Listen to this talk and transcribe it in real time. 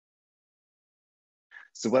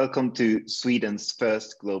So welcome to Sweden's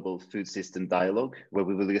first Global Food System Dialogue, where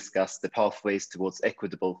we will discuss the pathways towards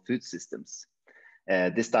equitable food systems.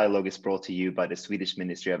 This dialogue is brought to you by the Swedish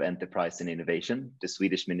Ministry of Enterprise and Innovation, the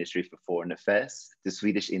Swedish Ministry for Foreign Affairs, the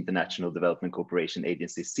Swedish International Development Cooperation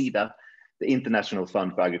Agency, Sida, the International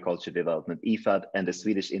Fund for Agriculture Development, IFAD, and the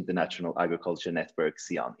Swedish International Agriculture Network,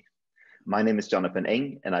 SIANI. My name is Jonathan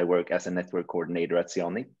Eng, and I work as a network coordinator at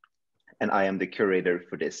SIANI, and I am the curator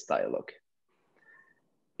for this dialogue.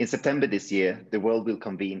 In September this year, the world will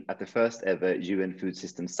convene at the first ever UN Food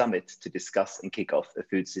Systems Summit to discuss and kick off a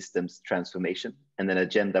food systems transformation and an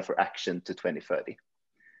agenda for action to 2030.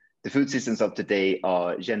 The food systems of today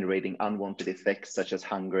are generating unwanted effects such as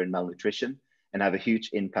hunger and malnutrition and have a huge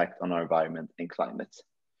impact on our environment and climate.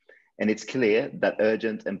 And it's clear that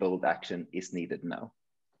urgent and bold action is needed now.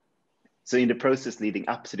 So in the process leading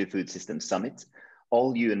up to the Food Systems Summit,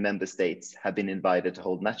 all UN member states have been invited to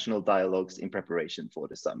hold national dialogues in preparation for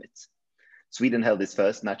the summit. Sweden held its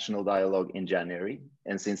first national dialogue in January,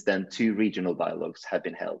 and since then, 2 regional dialogues have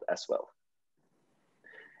been held as well.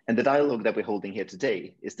 And the dialogue that we're holding here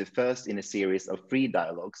today is the first in a series of 3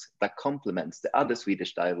 dialogues that complements the other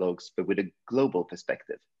Swedish dialogues, but with a global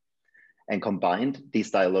perspective. And combined,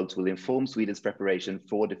 these dialogues will inform Sweden's preparation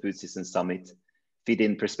for the Food Systems Summit, feed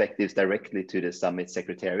in perspectives directly to the summit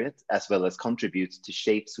secretariat, as well as contribute to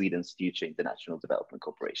shape Sweden's future international development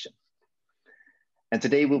cooperation. And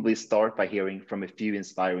today we will start by hearing from a few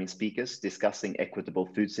inspiring speakers discussing equitable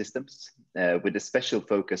food systems, with a special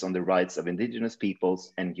focus on the rights of indigenous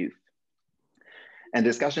peoples and youth. And the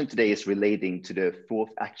discussion today is relating to the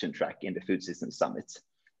 4th action track in the Food Systems Summit.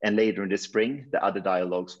 And later in the spring, the other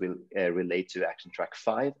dialogues will relate to action track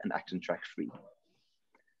 5 and action track 3.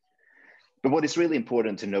 But what is really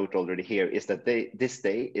important to note already here is that this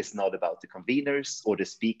day is not about the conveners or the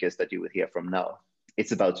speakers that you will hear from now.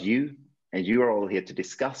 It's about you, and you are all here to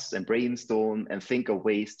discuss and brainstorm and think of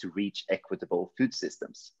ways to reach equitable food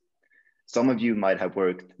systems. Some of you might have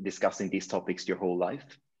worked discussing these topics your whole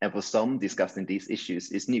life, and for some, discussing these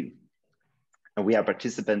issues is new. And we have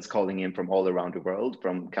participants calling in from all around the world,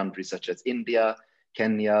 from countries such as India,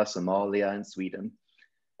 Kenya, Somalia, and Sweden.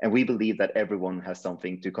 And we believe that everyone has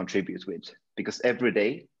something to contribute with, because every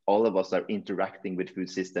day, all of us are interacting with food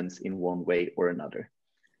systems in one way or another.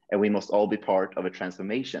 And we must all be part of a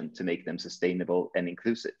transformation to make them sustainable and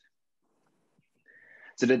inclusive.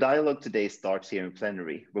 So the dialogue today starts here in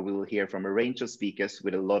plenary, where we will hear from a range of speakers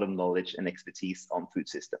with a lot of knowledge and expertise on food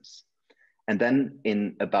systems. And then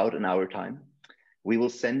in about an hour time, we will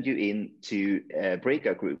send you into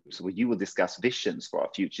breakout groups where you will discuss visions for our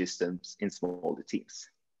food systems in smaller teams.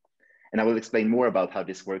 And I will explain more about how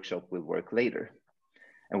this workshop will work later.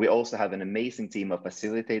 And we also have an amazing team of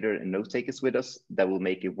facilitators and note takers with us that will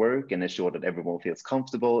make it work and ensure that everyone feels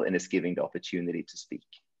comfortable and is given the opportunity to speak.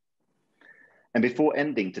 And before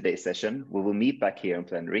ending today's session, we will meet back here in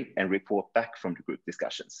plenary and report back from the group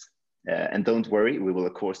discussions. And don't worry, we will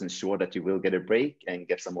of course ensure that you will get a break and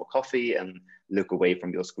get some more coffee and look away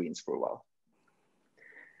from your screens for a while.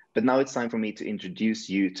 But now it's time for me to introduce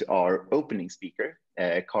you to our opening speaker.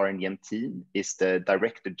 Karin Jämtin is the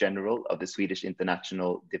Director General of the Swedish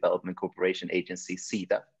International Development Cooperation Agency,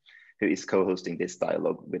 Sida, who is co-hosting this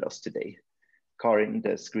dialogue with us today. Karin,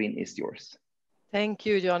 the screen is yours. Thank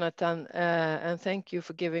you, Jonathan, and thank you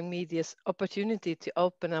for giving me this opportunity to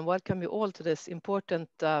open and welcome you all to this important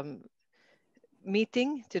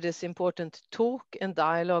meeting, to this important talk and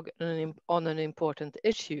dialogue on an important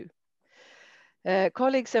issue.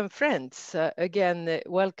 Colleagues and friends, again,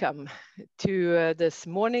 welcome to this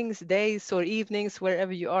mornings, days, or evenings,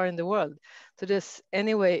 wherever you are in the world, to this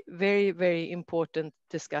anyway very, very important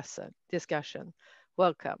discussion.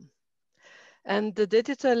 Welcome. And the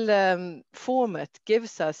digital format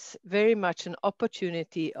gives us very much an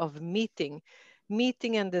opportunity of meeting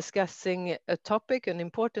and discussing a topic, an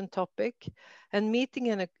important topic, and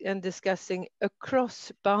meeting and discussing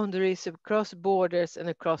across boundaries, across borders, and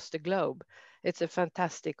across the globe. It's a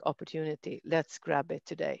fantastic opportunity. Let's grab it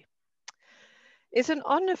today. It's an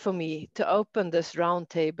honor for me to open this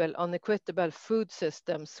roundtable on equitable food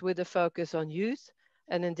systems with a focus on youth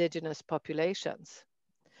and indigenous populations.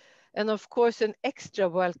 And of course, an extra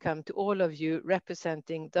welcome to all of you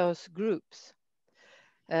representing those groups.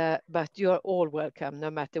 But you're all welcome,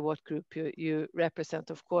 no matter what group you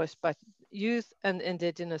represent, of course, but youth and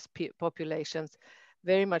indigenous populations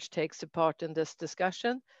very much takes a part in this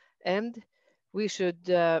discussion, and we should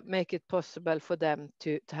make it possible for them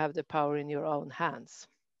to have the power in your own hands.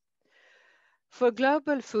 For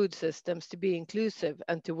global food systems to be inclusive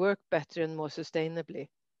and to work better and more sustainably,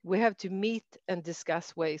 we have to meet and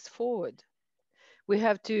discuss ways forward. We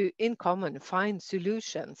have to, in common, find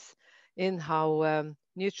solutions in how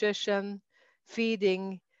nutrition,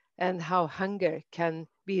 feeding, and how hunger can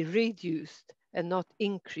be reduced and not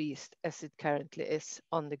increased as it currently is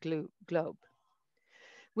on the globe.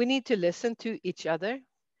 We need to listen to each other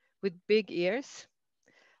with big ears,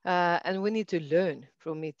 and we need to learn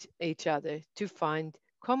from each other to find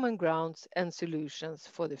common grounds and solutions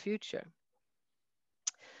for the future.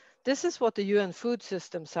 This is what the UN Food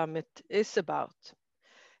System Summit is about.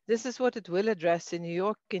 This is what it will address in New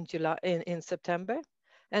York in September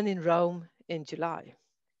and in Rome in July.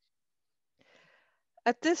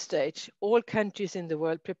 At this stage, all countries in the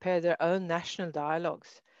world prepare their own national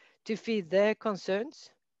dialogues to feed their concerns,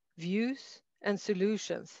 views, and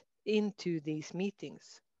solutions into these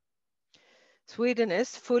meetings. Sweden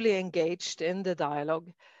is fully engaged in the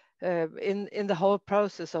dialogue, in the whole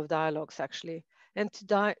process of dialogues actually, and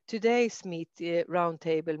today's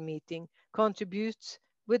roundtable meeting contributes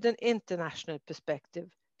with an international perspective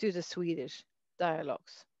to the Swedish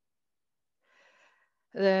dialogues.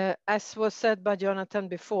 As was said by Jonathan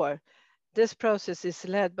before, this process is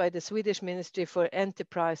led by the Swedish Ministry for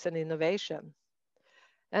Enterprise and Innovation,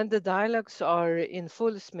 and the dialogues are in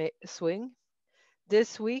full swing.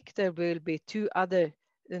 This week, there will be two other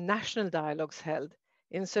national dialogues held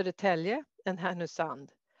in Södertälje and Härnösand.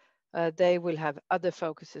 They will have other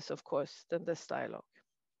focuses, of course, than this dialogue.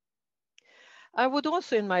 I would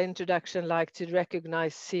also, in my introduction, like to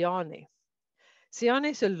recognize SIANI.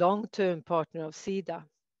 SIANI is a long-term partner of Sida.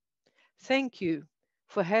 Thank you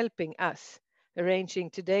for helping us arranging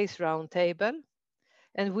today's roundtable,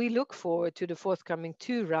 and we look forward to the forthcoming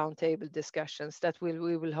two roundtable discussions that we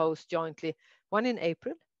will host jointly, one in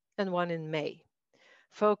April and one in May,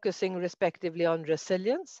 focusing respectively on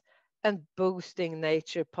resilience and boosting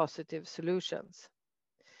nature positive solutions.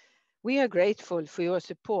 We are grateful for your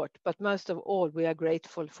support, but most of all, we are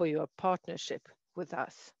grateful for your partnership with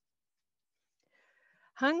us.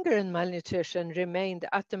 Hunger and malnutrition remain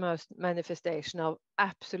the utmost manifestation of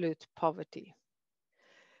absolute poverty.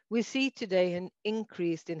 We see today an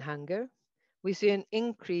increase in hunger. We see an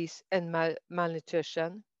increase in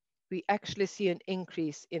malnutrition. We actually see an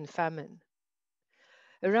increase in famine.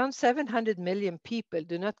 Around 700 million people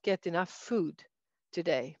do not get enough food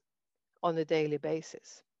today on a daily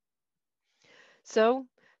basis. So,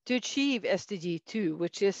 to achieve SDG 2,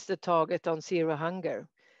 which is the target on zero hunger,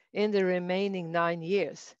 in the remaining 9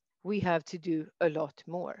 years, we have to do a lot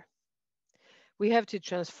more. We have to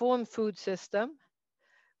transform food system.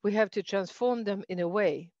 We have to transform them in a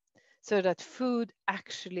way so that food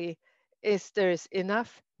actually there is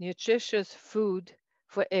enough nutritious food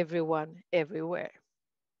for everyone, everywhere.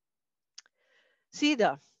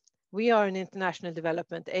 Sida, we are an international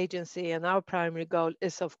development agency, and our primary goal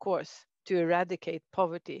is, of course, to eradicate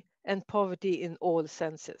poverty, and poverty in all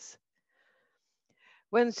senses.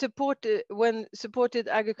 When supported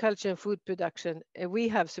agriculture and food production, we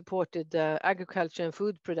have supported agriculture and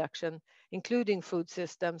food production, including food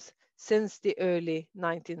systems, since the early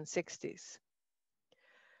 1960s.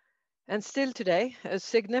 And still today, a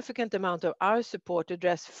significant amount of our support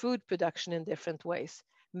addresses food production in different ways,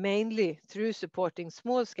 mainly through supporting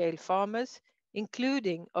small-scale farmers,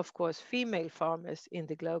 including, of course, female farmers in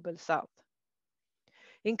the global south.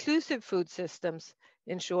 Inclusive food systems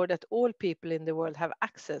ensure that all people in the world have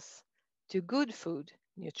access to good food,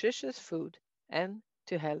 nutritious food, and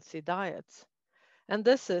to healthy diets. And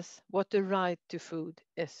this is what the right to food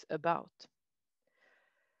is about.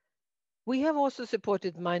 We have also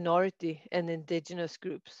supported minority and indigenous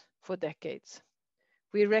groups for decades.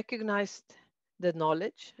 We recognized the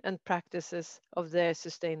knowledge and practices of their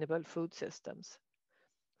sustainable food systems.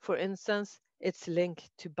 For instance, its link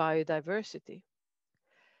to biodiversity.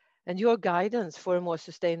 And your guidance for a more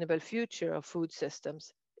sustainable future of food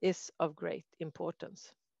systems is of great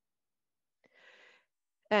importance.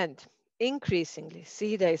 And increasingly,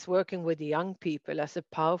 Sida is working with the young people as a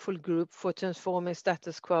powerful group for transforming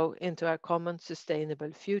status quo into a common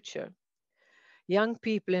sustainable future. Young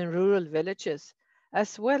people in rural villages,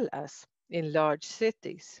 as well as in large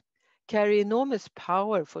cities, carry enormous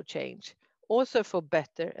power for change, also for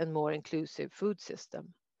better and more inclusive food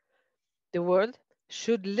system. The world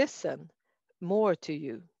should listen more to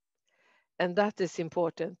you, and that is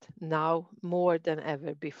important now more than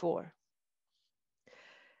ever before.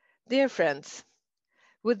 Dear friends,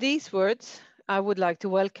 with these words, I would like to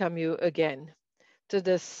welcome you again to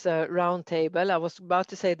this roundtable. I was about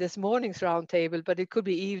to say this morning's roundtable, but it could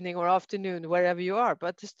be evening or afternoon, wherever you are,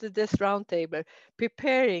 but just to this roundtable,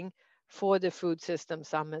 preparing for the Food System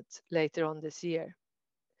Summit later on this year.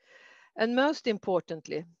 And most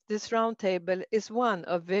importantly, this roundtable is one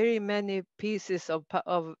of very many pieces of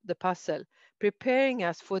the puzzle, preparing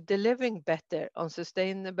us for delivering better on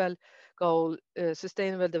sustainable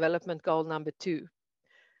development goal number 2,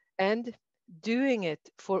 and doing it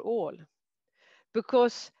for all.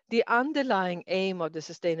 Because the underlying aim of the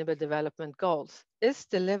Sustainable Development Goals is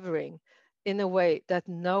delivering in a way that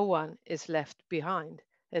no one is left behind.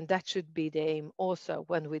 And that should be the aim also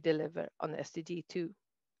when we deliver on SDG 2.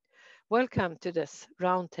 Welcome to this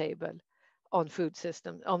roundtable on food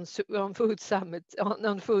systems, on food summit,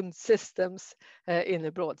 on food systems in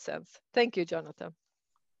a broad sense. Thank you, Jonathan.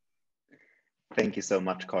 Thank you so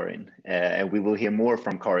much, Karin. And we will hear more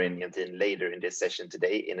from Karin Jantin later in this session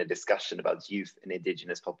today in a discussion about youth and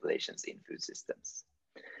indigenous populations in food systems.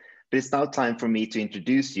 But it's now time for me to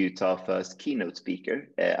introduce you to our first keynote speaker,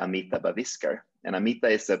 Amita Bhaviskar. And Amita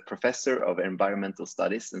is a professor of environmental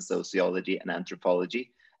studies and sociology and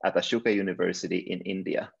anthropology at Ashoka University in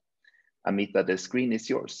India. Amita, the screen is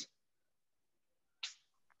yours.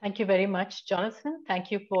 Thank you very much, Jonathan. Thank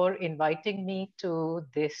you for inviting me to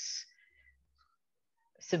this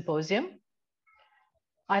symposium.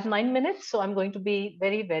 I have 9 minutes, so I'm going to be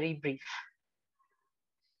very, very brief.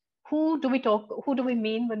 Who do we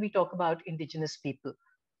mean when we talk about indigenous people?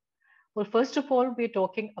 Well, first of all, we're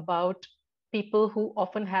talking about people who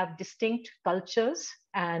often have distinct cultures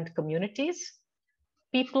and communities,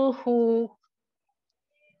 people who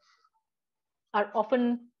are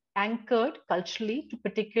often anchored culturally to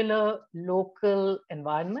particular local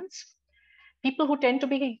environments, people who tend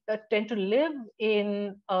to live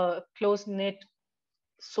in close-knit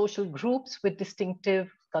social groups with distinctive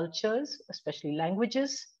cultures, especially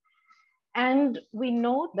languages. And we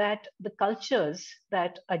know that the cultures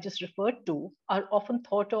that I just referred to are often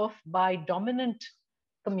thought of by dominant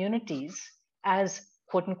communities as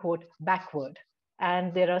quote unquote backward.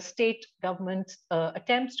 And there are state government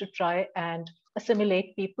attempts to try and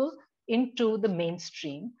assimilate people into the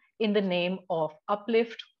mainstream in the name of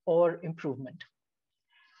uplift or improvement.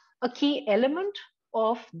 A key element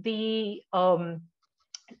of the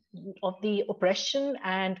oppression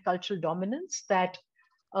and cultural dominance that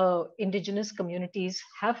indigenous communities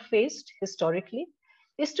have faced historically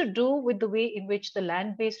is to do with the way in which the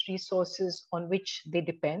land-based resources on which they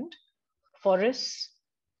depend, forests,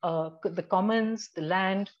 the commons, the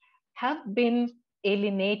land, have been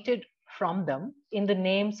alienated from them in the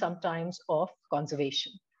name sometimes of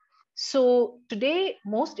conservation. So today,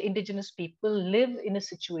 most indigenous people live in a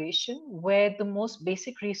situation where the most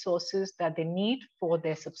basic resources that they need for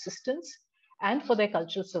their subsistence and for their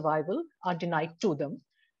cultural survival are denied to them,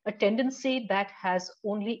 a tendency that has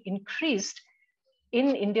only increased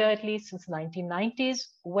in India, at least since the 1990s,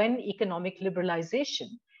 when economic liberalization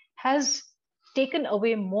has taken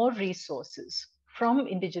away more resources from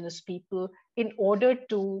indigenous people in order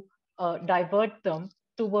to divert them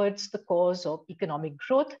towards the cause of economic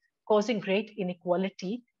growth, causing great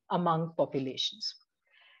inequality among populations.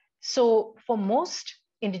 So for most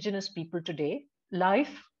indigenous people today,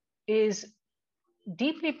 life is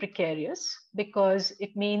deeply precarious because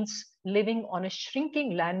it means living on a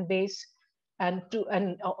shrinking land base and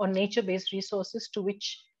on nature-based resources to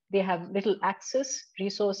which they have little access,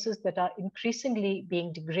 resources that are increasingly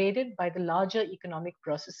being degraded by the larger economic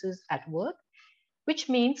processes at work, which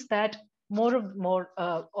means that more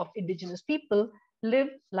of indigenous people live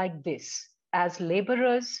like this, as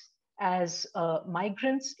laborers, as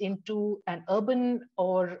migrants into an urban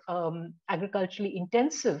or agriculturally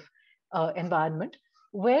intensive environment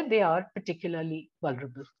where they are particularly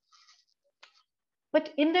vulnerable. But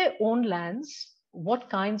in their own lands, what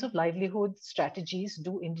kinds of livelihood strategies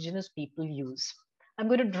do indigenous people use? I'm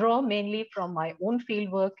going to draw mainly from my own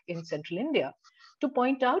fieldwork in central India to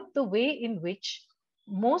point out the way in which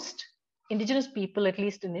most indigenous people, at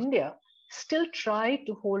least in India, still try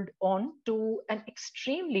to hold on to an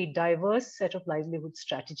extremely diverse set of livelihood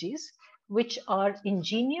strategies, which are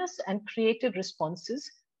ingenious and creative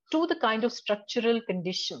responses to the kind of structural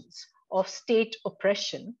conditions of state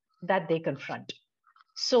oppression that they confront.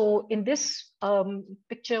 So in this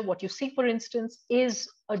picture, what you see, for instance, is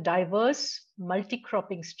a diverse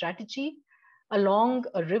multi-cropping strategy along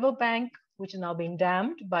a riverbank, which is now being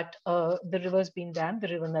dammed, but the river's been dammed, the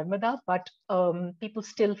river Narmada, but people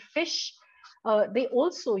still fish. They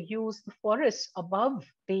also use the forests above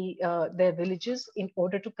their villages in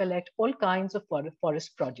order to collect all kinds of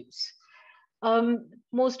forest produce.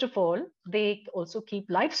 Most of all, they also keep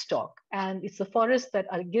livestock, and it's the forest that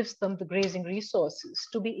gives them the grazing resources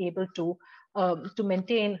to be able to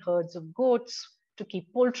maintain herds of goats, to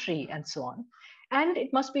keep poultry, and so on. And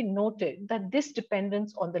it must be noted that this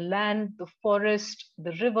dependence on the land, the forest,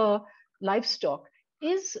 the river livestock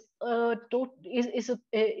is a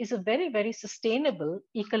very, very sustainable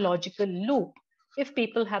ecological loop if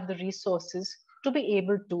people have the resources to be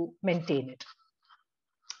able to maintain it.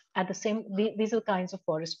 At the same, these are the kinds of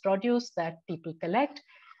forest produce that people collect.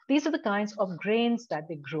 These are the kinds of grains that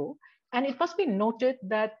they grow. And it must be noted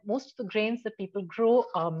that most of the grains that people grow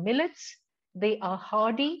are millets. They are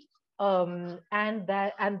hardy, and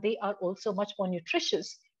they are also much more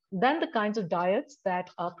nutritious than the kinds of diets that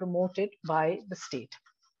are promoted by the state.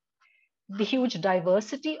 The huge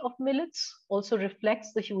diversity of millets also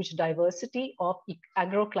reflects the huge diversity of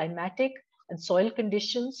agroclimatic and soil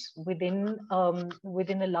conditions within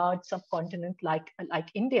a large subcontinent like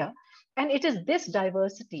India. And it is this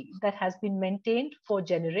diversity that has been maintained for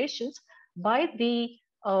generations by the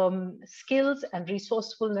skills and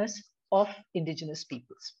resourcefulness of indigenous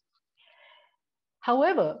peoples.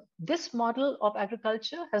 However, this model of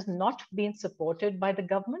agriculture has not been supported by the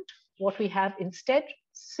government. What we have instead,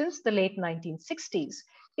 since the late 1960s,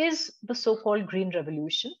 is the so-called Green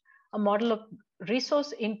Revolution, a model of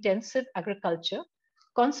resource-intensive agriculture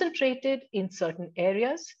concentrated in certain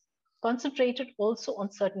areas, concentrated also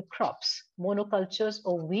on certain crops, monocultures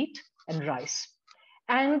of wheat and rice.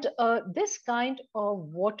 And this kind of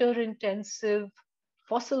water-intensive,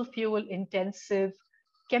 fossil fuel-intensive,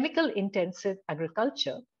 chemical-intensive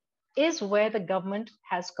agriculture is where the government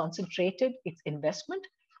has concentrated its investment,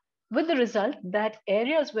 with the result that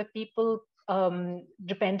areas where people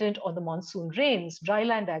dependent on the monsoon rains,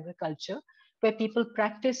 dryland agriculture, where people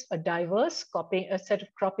practice a diverse set of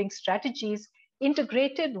cropping strategies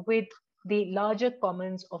integrated with the larger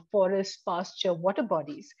commons of forest, pasture, water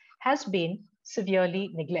bodies, has been severely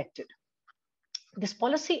neglected. This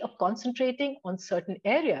policy of concentrating on certain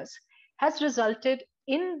areas has resulted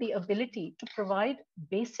in the ability to provide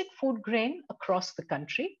basic food grain across the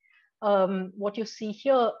country. What you see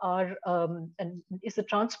here is the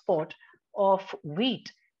transport of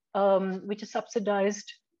wheat, which is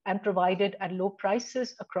subsidized and provided at low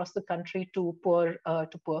prices across the country to poor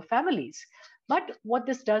families. But what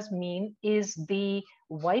this does mean is the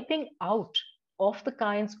wiping out of the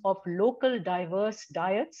kinds of local diverse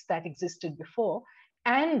diets that existed before,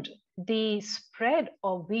 and the spread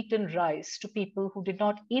of wheat and rice to people who did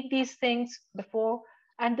not eat these things before.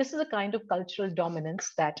 And this is a kind of cultural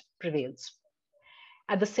dominance that prevails.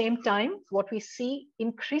 At the same time, what we see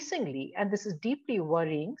increasingly, and this is deeply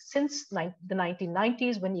worrying since the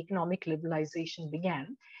 1990s when economic liberalization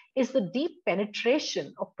began, is the deep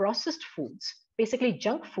penetration of processed foods, basically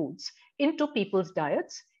junk foods, into people's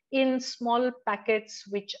diets in small packets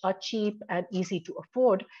which are cheap and easy to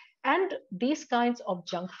afford. And these kinds of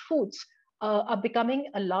junk foods are becoming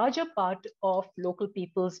a larger part of local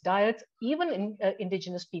people's diets, even in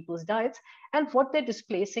indigenous people's diets. And what they're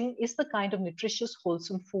displacing is the kind of nutritious,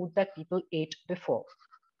 wholesome food that people ate before.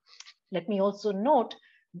 Let me also note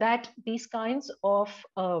that these kinds of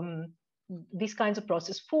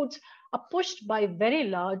processed foods are pushed by very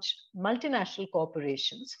large multinational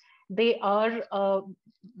corporations. Their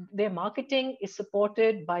marketing is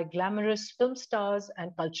supported by glamorous film stars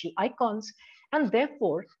and cultural icons, and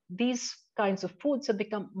therefore these kinds of foods have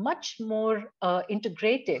become much more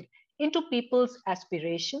integrated into people's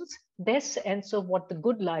aspirations, their sense of what the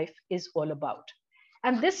good life is all about.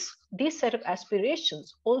 And these set of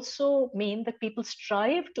aspirations also mean that people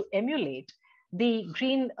strive to emulate the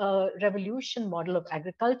Green Revolution model of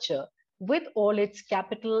agriculture with all its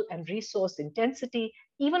capital and resource intensity,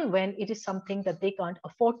 even when it is something that they can't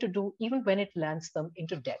afford to do, even when it lands them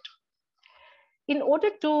into debt. In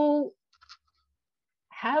order to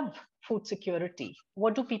have food security,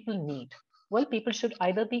 what do people need? Well, people should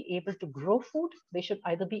either be able to grow food, they should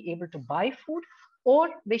either be able to buy food, or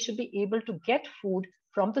they should be able to get food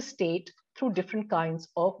from the state through different kinds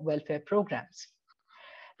of welfare programs.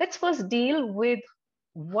 Let's first deal with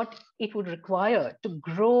what it would require to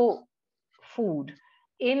grow food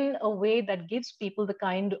in a way that gives people the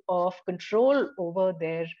kind of control over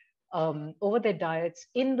their diets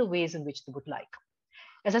in the ways in which they would like.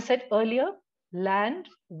 As I said earlier, land,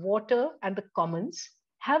 water, and the commons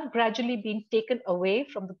have gradually been taken away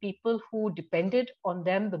from the people who depended on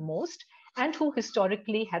them the most and who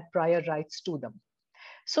historically had prior rights to them.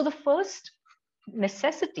 So the first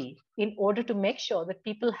necessity in order to make sure that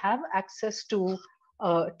people have access to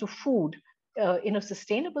food in a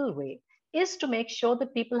sustainable way is to make sure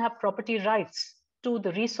that people have property rights to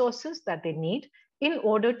the resources that they need in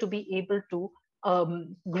order to be able to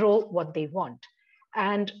grow what they want.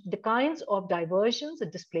 And the kinds of diversions and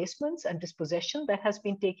displacements and dispossession that has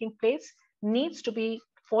been taking place needs to be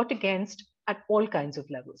fought against at all kinds of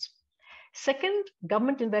levels. Second,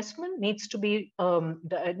 government investment needs to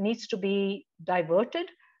be diverted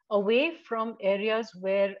away from areas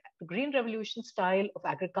where the Green Revolution style of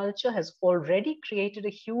agriculture has already created a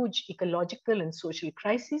huge ecological and social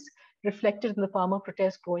crisis reflected in the farmer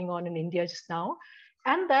protests going on in India just now,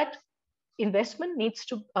 and that investment needs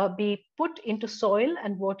to be put into soil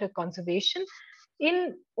and water conservation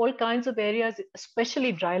in all kinds of areas,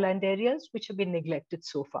 especially dryland areas, which have been neglected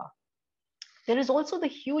so far. There is also the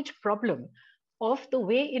huge problem of the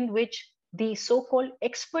way in which the so-called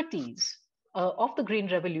expertise of the Green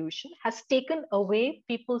Revolution has taken away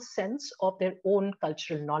people's sense of their own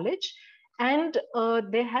cultural knowledge. And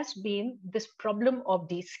there has been this problem of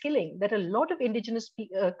de-skilling, that a lot of indigenous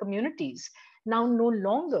communities now no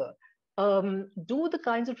longer do the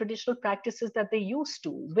kinds of traditional practices that they used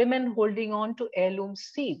to. Women holding on to heirloom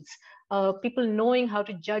seeds, people knowing how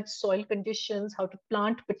to judge soil conditions, how to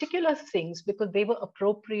plant particular things because they were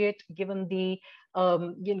appropriate given the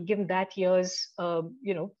given that year's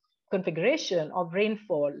configuration of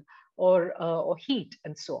rainfall or heat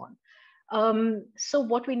and so on. So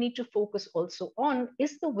what we need to focus also on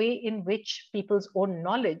is the way in which people's own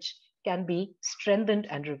knowledge can be strengthened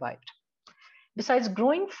and revived. Besides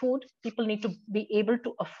growing food, people need to be able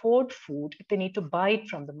to afford food if they need to buy it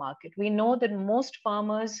from the market. We know that most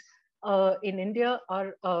farmers in India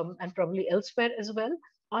are, and probably elsewhere as well,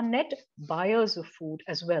 are net buyers of food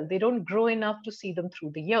as well. They don't grow enough to see them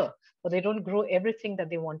through the year, or they don't grow everything that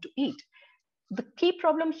they want to eat. The key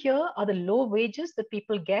problem here are the low wages that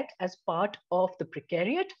people get as part of the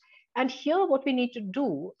precariat. And here what we need to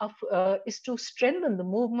do is to strengthen the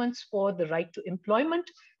movements for the right to employment,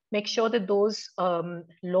 make sure that those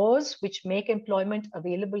laws which make employment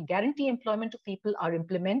available, guarantee employment to people, are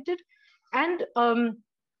implemented. And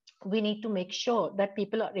we need to make sure that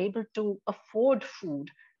people are able to afford food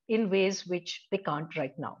in ways which they can't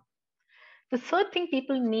right now. The third thing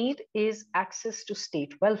people need is access to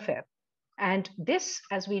state welfare. And this,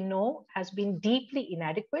 as we know, has been deeply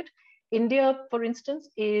inadequate. India, for instance,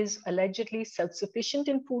 is allegedly self-sufficient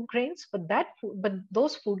in food grains, but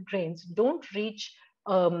those food grains don't reach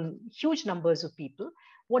huge numbers of people.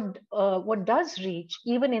 What does reach,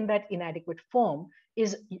 even in that inadequate form,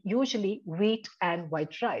 is usually wheat and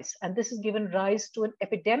white rice. And this has given rise to an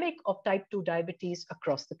epidemic of type 2 diabetes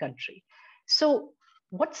across the country. So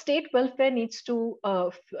what state welfare needs to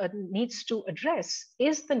address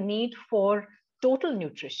is the need for total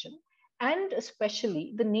nutrition, and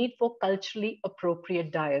especially the need for culturally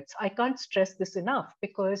appropriate diets. I can't stress this enough,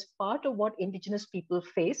 because part of what indigenous people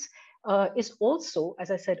face is also, as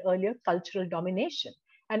I said earlier, cultural domination.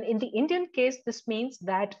 And in the Indian case, this means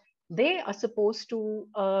that they are supposed to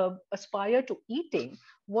aspire to eating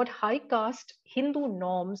what high caste Hindu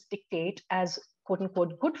norms dictate as quote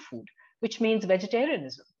unquote good food, which means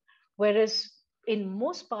vegetarianism. Whereas in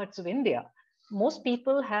most parts of India, most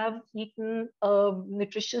people have eaten a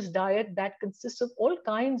nutritious diet that consists of all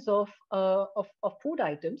kinds of food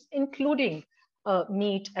items, including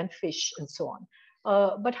meat and fish and so on.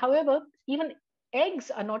 But however, even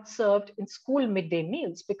eggs are not served in school midday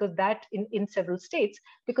meals, because that in several states,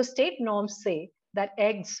 because state norms say that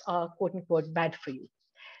eggs are quote unquote bad for you.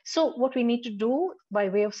 So what we need to do by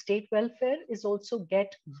way of state welfare is also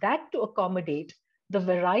get that to accommodate the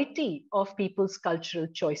variety of people's cultural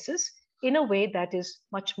choices in a way that is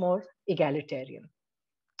much more egalitarian.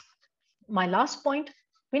 My last point,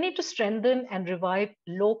 we need to strengthen and revive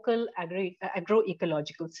local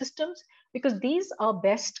agroecological systems, because these are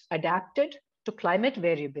best adapted to climate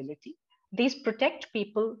variability. These protect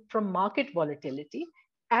people from market volatility,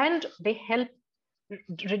 and they help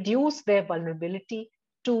reduce their vulnerability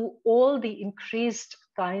to all the increased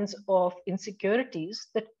kinds of insecurities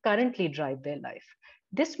that currently drive their life.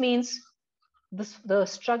 This means the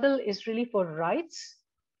struggle is really for rights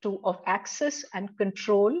of access and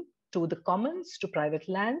control to the commons, to private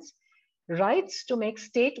lands, rights to make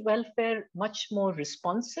state welfare much more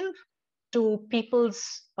responsive to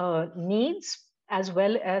people's needs, as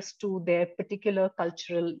well as to their particular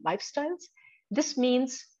cultural lifestyles. This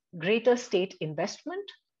means greater state investment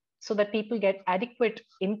so that people get adequate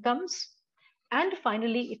incomes. And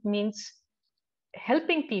finally, it means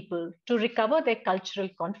helping people to recover their cultural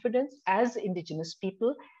confidence as indigenous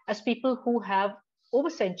people, as people who have over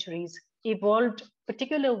centuries evolved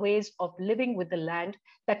particular ways of living with the land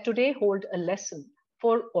that today hold a lesson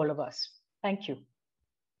for all of us. Thank you.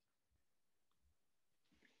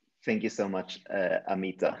 Thank you so much,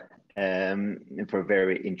 Amita, for a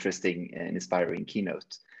very interesting and inspiring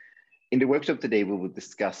keynote. In the workshop today, we will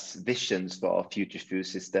discuss visions for our future food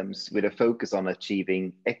systems with a focus on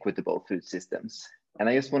achieving equitable food systems. And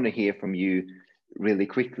I just want to hear from you, really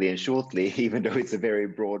quickly and shortly, even though it's a very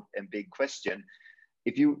broad and big question.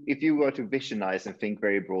 If you were to visionize and think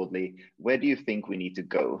very broadly, where do you think we need to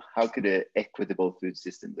go? How could an equitable food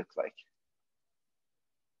system look like?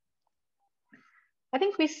 I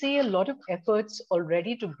think we see a lot of efforts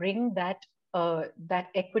already to bring that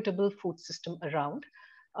equitable food system around.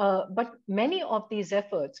 But many of these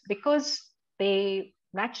efforts, because they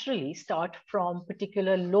naturally start from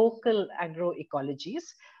particular local agroecologies,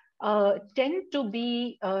 tend to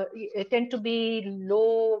be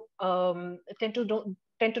low, tend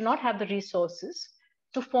to not have the resources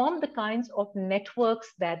to form the kinds of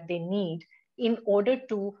networks that they need in order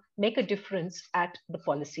to make a difference at the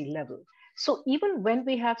policy level. So even when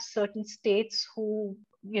we have certain states who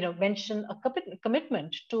mention a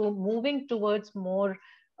commitment to moving towards more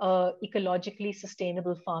ecologically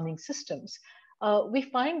sustainable farming systems, we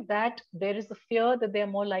find that there is the fear that they're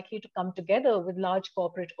more likely to come together with large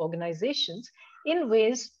corporate organizations in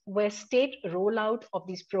ways where state rollout of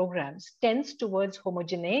these programs tends towards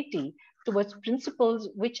homogeneity, towards principles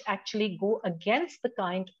which actually go against the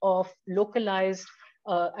kind of localized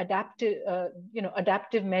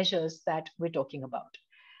adaptive measures that we're talking about.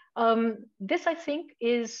 This, I think,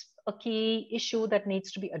 is a key issue that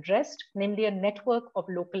needs to be addressed, namely a network of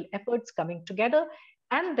local efforts coming together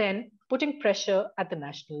and then putting pressure at the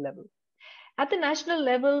national level. At the national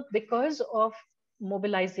level, because of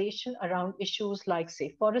mobilization around issues like,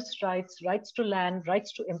 say, forest rights, rights to land,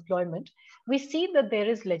 rights to employment, we see that there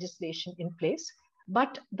is legislation in place,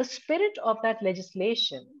 but the spirit of that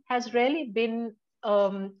legislation has rarely been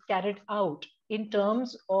carried out in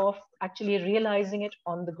terms of actually realizing it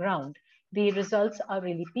on the ground. The results are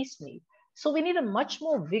really piecemeal. So we need a much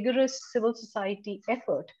more vigorous civil society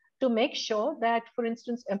effort to make sure that, for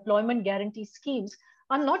instance, employment guarantee schemes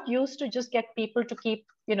are not used to just get people to keep,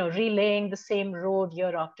 relaying the same road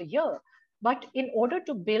year after year, but in order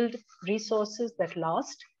to build resources that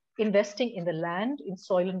last, investing in the land, in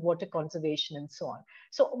soil and water conservation, and so on.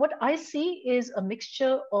 So what I see is a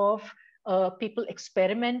mixture of people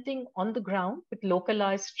experimenting on the ground with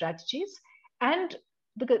localized strategies, and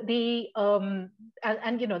the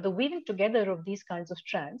weaving together of these kinds of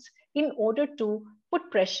strands in order to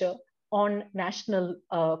put pressure on national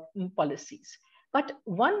policies. But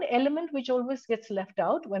one element which always gets left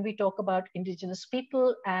out when we talk about indigenous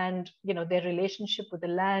people and their relationship with the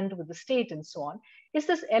land, with the state, and so on, is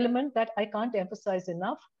this element that I can't emphasize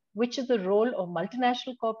enough, which is the role of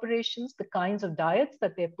multinational corporations, the kinds of diets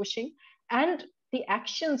that they're pushing, and the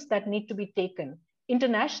actions that need to be taken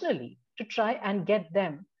internationally to try and get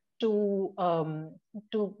them to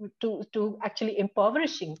actually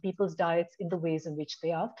impoverishing people's diets in the ways in which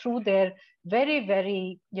they are through their very,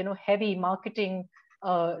 very heavy marketing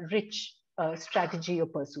rich strategy or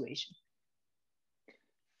persuasion.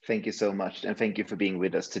 Thank you so much, and thank you for being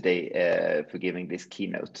with us today, for giving this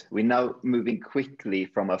keynote. We're now moving quickly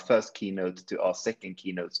from our first keynote to our second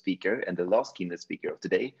keynote speaker and the last keynote speaker of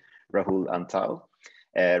today, Rahul Antal.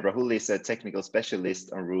 Rahul is a technical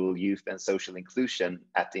specialist on rural youth and social inclusion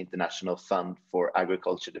at the International Fund for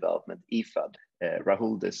Agriculture Development, IFAD.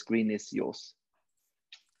 Rahul, the screen is yours.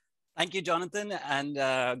 Thank you, Jonathan, and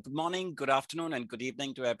good morning, good afternoon, and good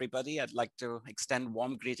evening to everybody. I'd like to extend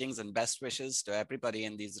warm greetings and best wishes to everybody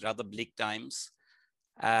in these rather bleak times.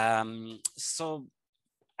 So,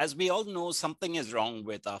 as we all know, something is wrong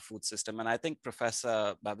with our food system, and I think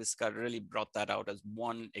Professor Babiska really brought that out as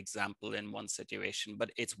one example in one situation, but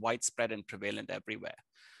it's widespread and prevalent everywhere.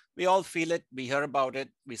 We all feel it, we hear about it,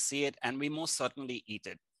 we see it, and we most certainly eat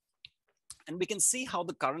it. And we can see how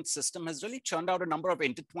the current system has really churned out a number of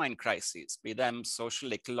intertwined crises, be them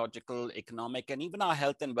social, ecological, economic, and even our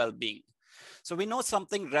health and well-being. So we know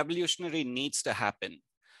something revolutionary needs to happen.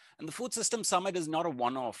 And the Food System Summit is not a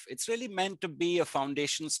one-off. It's really meant to be a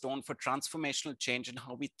foundation stone for transformational change in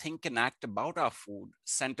how we think and act about our food,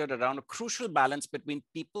 centered around a crucial balance between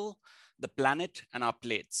people, the planet, and our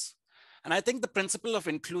plates. And I think the principle of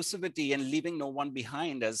inclusivity and leaving no one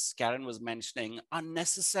behind, as Karen was mentioning, are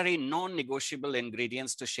necessary non-negotiable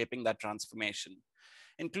ingredients to shaping that transformation.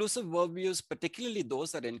 Inclusive worldviews, particularly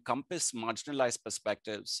those that encompass marginalized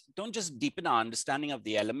perspectives, don't just deepen our understanding of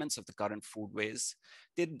the elements of the current foodways,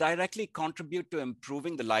 they directly contribute to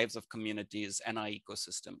improving the lives of communities and our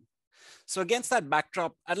ecosystem. So against that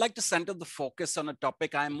backdrop, I'd like to center the focus on a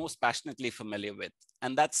topic I'm most passionately familiar with,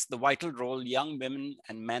 and that's the vital role young women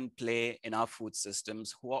and men play in our food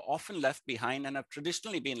systems, who are often left behind and have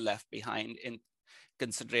traditionally been left behind in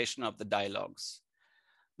consideration of the dialogues.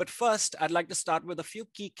 But first, I'd like to start with a few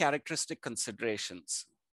key characteristic considerations.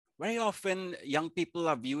 Very often, young people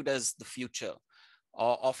are viewed as the future,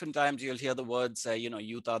 Or oftentimes you'll hear the words,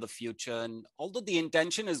 youth are the future. And although the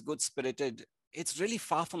intention is good spirited, it's really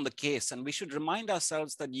far from the case. And we should remind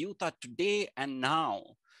ourselves that youth are today and now.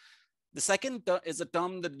 The second is a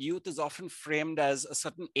term that youth is often framed as a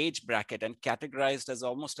certain age bracket and categorized as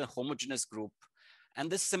almost a homogeneous group. And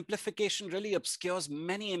this simplification really obscures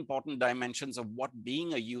many important dimensions of what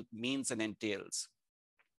being a youth means and entails.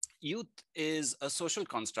 Youth is a social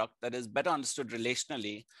construct that is better understood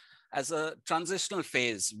relationally as a transitional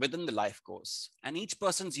phase within the life course. And each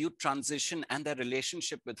person's youth transition and their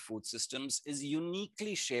relationship with food systems is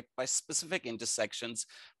uniquely shaped by specific intersections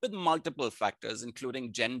with multiple factors,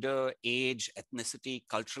 including gender, age, ethnicity,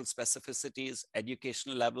 cultural specificities,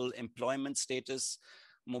 educational level, employment status,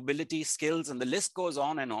 mobility, skills, and the list goes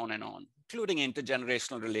on and on and on, including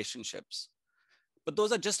intergenerational relationships. But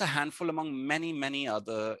those are just a handful among many, many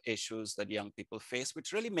other issues that young people face,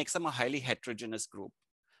 which really makes them a highly heterogeneous group.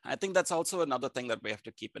 I think that's also another thing that we have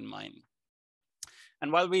to keep in mind.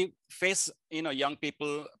 And while we face, young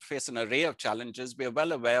people face an array of challenges, we are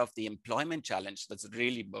well aware of the employment challenge that's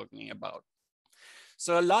really burgeoning about.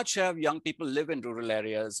 So a large share of young people live in rural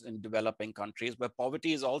areas in developing countries where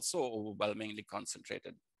poverty is also overwhelmingly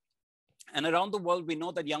concentrated. And around the world, we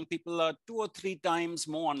know that young people are 2 or 3 times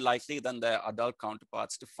more unlikely than their adult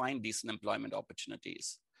counterparts to find decent employment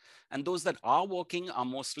opportunities. And those that are working are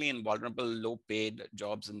mostly in vulnerable, low-paid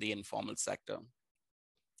jobs in the informal sector.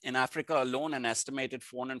 In Africa alone, an estimated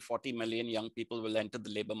 440 million young people will enter the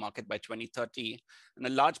labor market by 2030, and a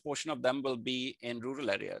large portion of them will be in rural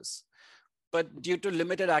areas. But due to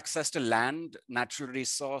limited access to land, natural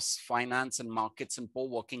resource, finance, and markets, and poor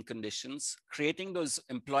working conditions, creating those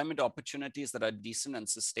employment opportunities that are decent and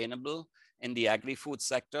sustainable in the agri-food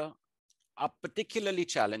sector are particularly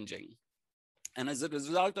challenging. And as a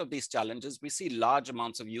result of these challenges, we see large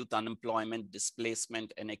amounts of youth unemployment,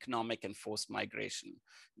 displacement, and economic and forced migration,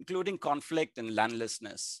 including conflict and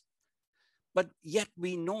landlessness. But yet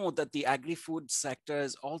we know that the agri-food sector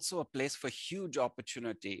is also a place for huge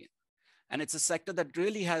opportunity. And it's a sector that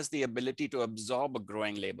really has the ability to absorb a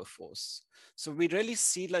growing labor force. So we really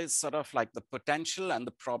see sort of like the potential and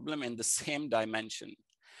the problem in the same dimension.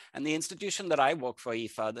 And the institution that I work for,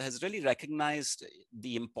 IFAD, has really recognized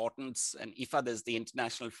the importance, and IFAD is the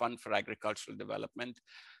International Fund for Agricultural Development.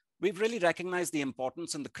 We've really recognized the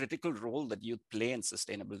importance and the critical role that youth play in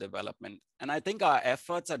sustainable development. And I think our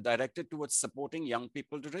efforts are directed towards supporting young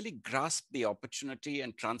people to really grasp the opportunity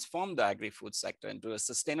and transform the agri-food sector into a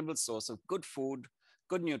sustainable source of good food,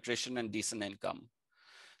 good nutrition, and decent income.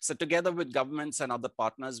 So together with governments and other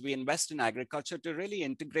partners, we invest in agriculture to really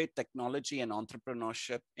integrate technology and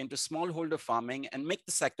entrepreneurship into smallholder farming and make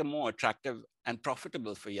the sector more attractive and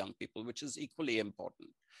profitable for young people, which is equally important.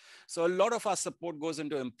 So a lot of our support goes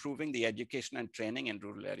into improving the education and training in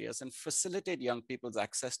rural areas and facilitate young people's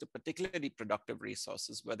access to particularly productive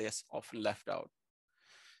resources where they're often left out.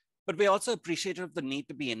 But we also appreciate the need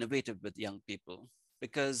to be innovative with young people,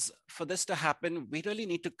 because for this to happen, we really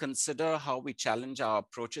need to consider how we challenge our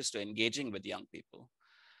approaches to engaging with young people.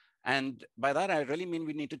 And by that, I really mean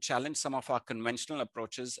we need to challenge some of our conventional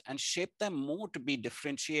approaches and shape them more to be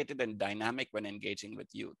differentiated and dynamic when engaging with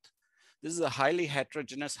youth. This is a highly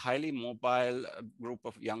heterogeneous, highly mobile group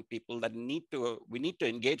of young people that we need to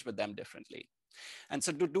engage with them differently. And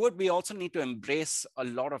so to do it, we also need to embrace a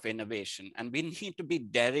lot of innovation, and we need to be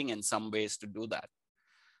daring in some ways to do that.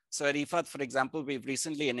 So at IFAD, for example, we've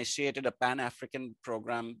recently initiated a Pan-African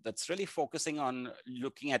program that's really focusing on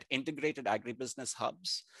looking at integrated agribusiness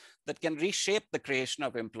hubs that can reshape the creation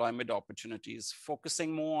of employment opportunities,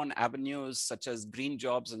 focusing more on avenues such as green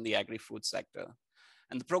jobs in the agri-food sector.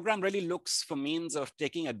 And the program really looks for means of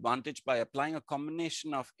taking advantage by applying a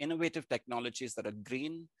combination of innovative technologies that are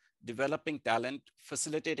green, developing talent,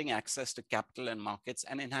 facilitating access to capital and markets,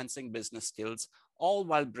 and enhancing business skills, all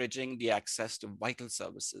while bridging the access to vital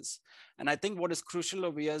services. And I think what is crucial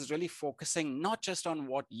over here is really focusing not just on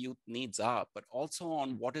what youth needs are, but also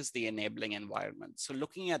on what is the enabling environment. So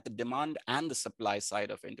looking at the demand and the supply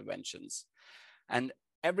side of interventions. And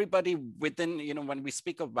everybody within, when we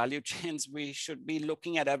speak of value chains, we should be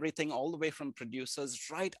looking at everything all the way from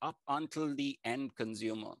producers right up until the end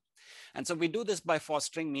consumer. And so we do this by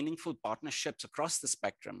fostering meaningful partnerships across the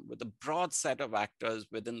spectrum with a broad set of actors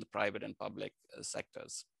within the private and public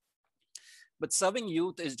sectors. But serving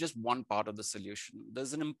youth is just one part of the solution.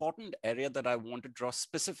 There's an important area that I want to draw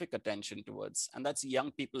specific attention towards, and that's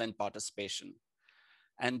young people in participation.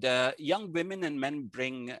 And young women and men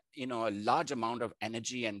bring, a large amount of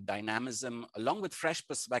energy and dynamism, along with fresh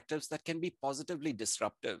perspectives that can be positively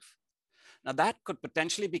disruptive. Now, that could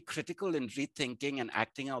potentially be critical in rethinking and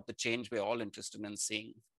acting out the change we're all interested in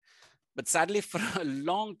seeing. But sadly, for a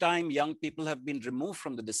long time, young people have been removed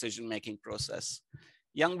from the decision-making process.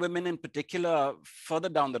 Young women in particular, further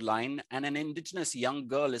down the line, and an indigenous young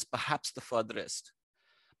girl is perhaps the furthest.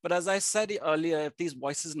 But as I said earlier, if these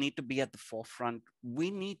voices need to be at the forefront,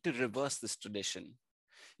 we need to reverse this tradition.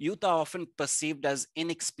 Youth are often perceived as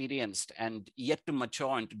inexperienced and yet to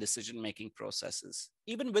mature into decision-making processes.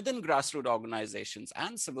 Even within grassroots organizations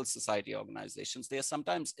and civil society organizations, they are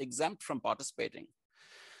sometimes exempt from participating.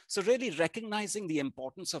 So really recognizing the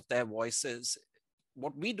importance of their voices,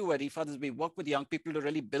 what we do at IFAD is we work with young people to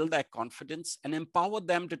really build their confidence and empower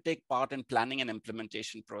them to take part in planning and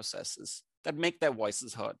implementation processes that make their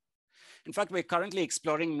voices heard. In fact, we're currently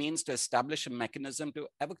exploring means to establish a mechanism to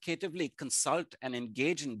evocatively consult and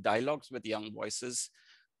engage in dialogues with young voices.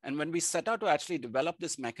 And when we set out to actually develop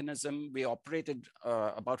this mechanism, we operated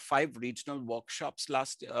about 5 regional workshops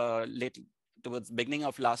towards the beginning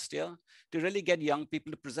of last year to really get young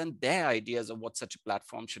people to present their ideas of what such a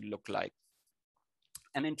platform should look like.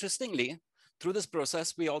 And interestingly, through this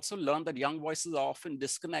process, we also learned that young voices are often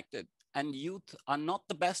disconnected, and youth are not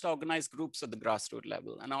the best organized groups at the grassroots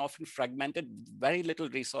level and are often fragmented with very little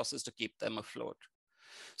resources to keep them afloat.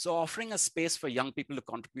 So offering a space for young people to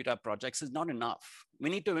contribute our projects is not enough. We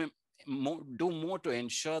need to do more to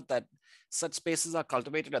ensure that such spaces are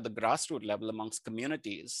cultivated at the grassroots level amongst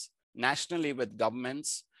communities, nationally with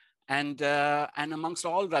governments, and amongst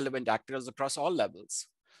all relevant actors across all levels.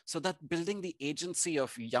 So that building the agency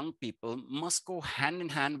of young people must go hand in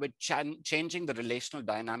hand with changing the relational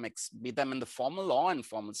dynamics, be them in the formal or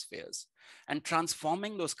informal spheres, and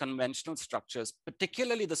transforming those conventional structures,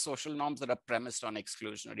 particularly the social norms that are premised on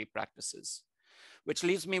exclusionary practices. Which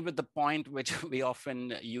leaves me with the point which we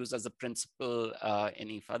often use as a principle in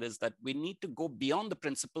IFAD is that we need to go beyond the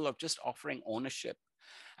principle of just offering ownership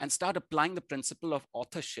and start applying the principle of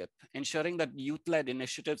authorship, ensuring that youth-led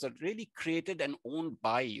initiatives are really created and owned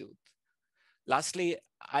by youth. Lastly,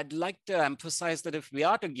 I'd like to emphasize that if we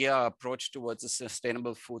are to gear our approach towards a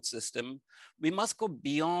sustainable food system, we must go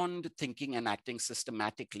beyond thinking and acting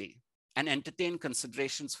systematically and entertain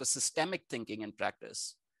considerations for systemic thinking and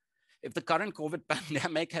practice. If the current COVID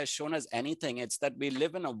pandemic has shown us anything, it's that we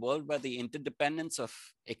live in a world where the interdependence of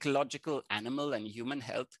ecological, animal, and human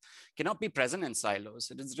health cannot be present in silos.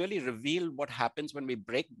 It has really revealed what happens when we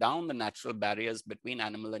break down the natural barriers between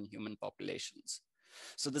animal and human populations.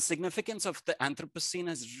 So the significance of the Anthropocene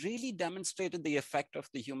has really demonstrated the effect of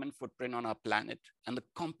the human footprint on our planet and the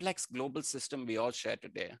complex global system we all share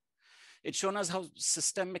today. It's shown us how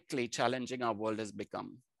systemically challenging our world has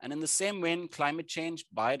become. And in the same vein, climate change,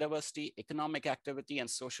 biodiversity, economic activity, and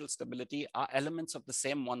social stability are elements of the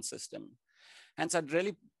same one system. Hence, I'd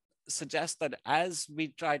really suggest that as we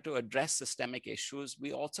try to address systemic issues,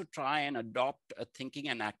 we also try and adopt a thinking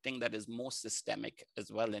and acting that is more systemic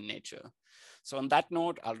as well in nature. So on that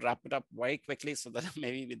note, I'll wrap it up very quickly so that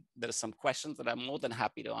maybe there are some questions that I'm more than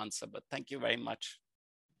happy to answer, but thank you very much.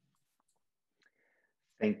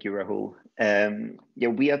 Thank you, Rahul. Yeah,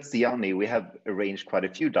 we at SIANI, we have arranged quite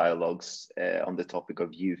a few dialogues on the topic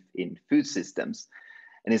of youth in food systems.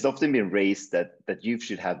 And it's often been raised that youth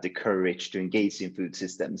should have the courage to engage in food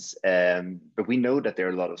systems. But we know that there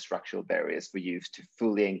are a lot of structural barriers for youth to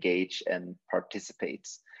fully engage and participate.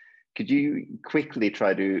 Could you quickly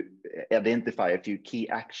try to identify a few key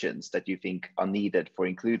actions that you think are needed for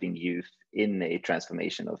including youth in a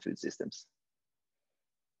transformation of food systems?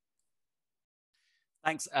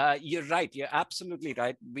 Thanks. You're right. You're absolutely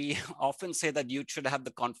right. We often say that youth should have the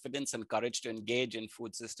confidence and courage to engage in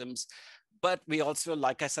food systems. But we also,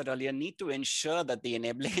 like I said earlier, need to ensure that the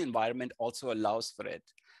enabling environment also allows for it.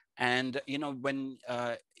 And, you know, when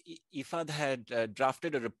IFAD had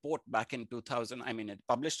drafted a report back in 2000, it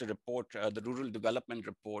published a report, the Rural Development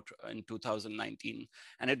Report in 2019.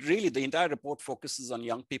 And it really, the entire report focuses on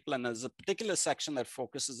young people. And there's a particular section that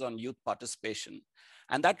focuses on youth participation.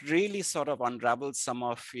 And that really sort of unravels some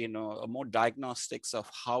of, you know, more diagnostics of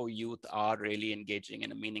how youth are really engaging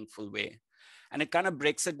in a meaningful way. And it kind of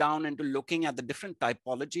breaks it down into looking at the different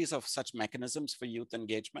typologies of such mechanisms for youth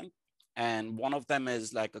engagement. And one of them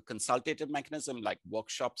is like a consultative mechanism, like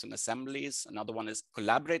workshops and assemblies. Another one is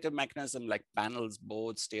collaborative mechanism, like panels,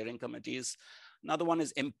 boards, steering committees. Another one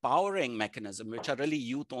is empowering mechanism, which are really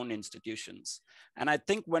youth-owned institutions. And I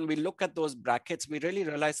think when we look at those brackets, we really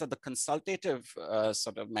realize that the consultative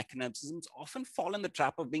sort of mechanisms often fall in the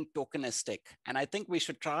trap of being tokenistic. And I think we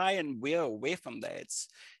should try and veer away from there.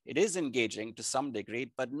 It is engaging to some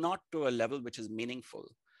degree, but not to a level which is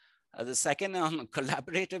meaningful. The second on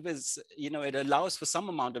collaborative is, it allows for some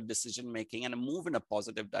amount of decision making and a move in a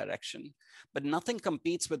positive direction, but nothing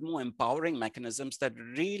competes with more empowering mechanisms that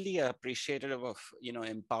really are appreciative of,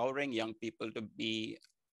 empowering young people to be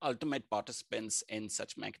ultimate participants in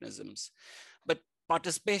such mechanisms. But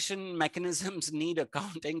participation mechanisms need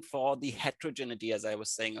accounting for the heterogeneity, as I was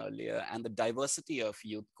saying earlier, and the diversity of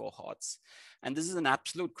youth cohorts. And this is an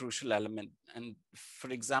absolute crucial element. And for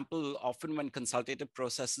example, often when consultative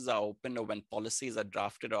processes are opened or when policies are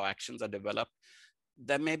drafted or actions are developed,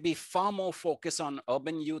 there may be far more focus on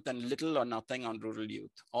urban youth and little or nothing on rural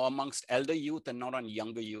youth, or amongst elder youth and not on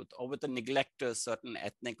younger youth, or with a neglect to certain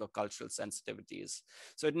ethnic or cultural sensitivities.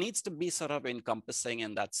 So it needs to be sort of encompassing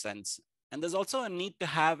in that sense. And there's also a need to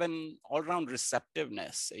have an all-round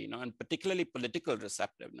receptiveness, and particularly political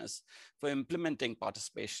receptiveness for implementing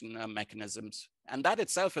participation mechanisms. And that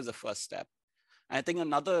itself is a first step. I think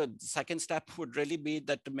another second step would really be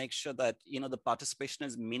that to make sure that the participation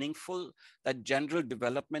is meaningful, that general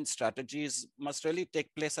development strategies must really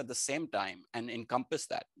take place at the same time and encompass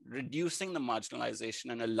that, reducing the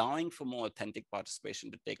marginalization and allowing for more authentic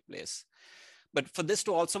participation to take place. But for this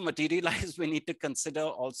to also materialize, we need to consider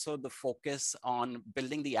also the focus on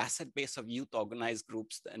building the asset base of youth organized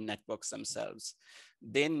groups and networks themselves.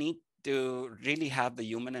 They need to really have the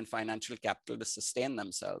human and financial capital to sustain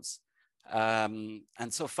themselves. And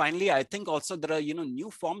so finally, I think also there are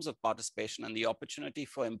new forms of participation and the opportunity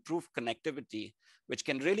for improved connectivity, which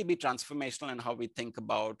can really be transformational in how we think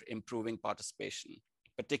about improving participation.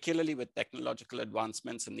 Particularly with technological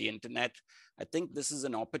advancements in the internet, I think this is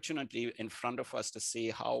an opportunity in front of us to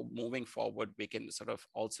see how moving forward we can sort of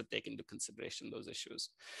also take into consideration those issues.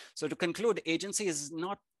 So to conclude, agency is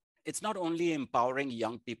it's not only empowering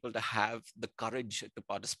young people to have the courage to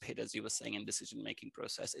participate, as you were saying, in decision-making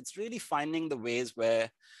process, it's really finding the ways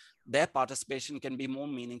where their participation can be more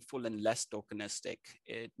meaningful and less tokenistic.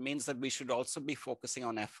 It means that we should also be focusing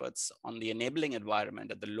on efforts on the enabling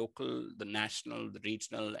environment at the local, the national, the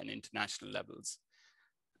regional, and international levels.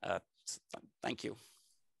 Thank you.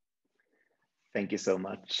 Thank you so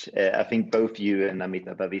much. I think both you and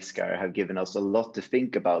Amita Baviskar have given us a lot to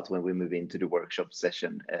think about when we move into the workshop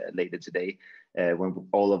session later today, when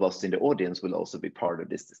all of us in the audience will also be part of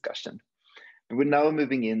this discussion. And we're now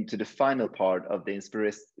moving into the final part of the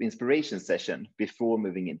inspiration session before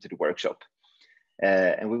moving into the workshop.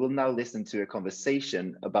 And we will now listen to a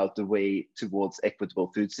conversation about the way towards equitable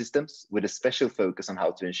food systems with a special focus on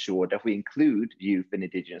how to ensure that we include youth and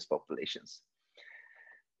indigenous populations.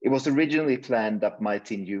 It was originally planned that My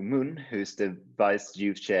Tin Yu Moon, who's the Vice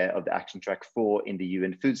Youth Chair of the Action Track 4 in the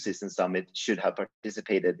UN Food Systems Summit, should have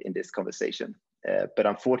participated in this conversation. But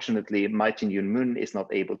unfortunately, My Tin Yu Moon is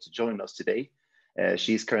not able to join us today.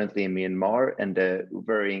 She's currently in Myanmar, and the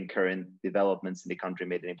varying current developments in the country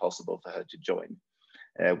made it impossible for her to join.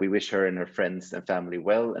 We wish her and her friends and family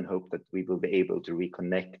well and hope that we will be able to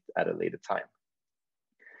reconnect at a later time.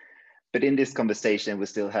 But in this conversation, we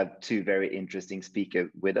still have two very interesting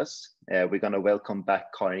speakers with us. We're going to welcome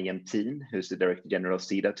back Karin Jämtin, who's the Director General of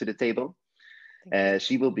Sida, to the table.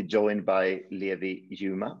 She will be joined by Levi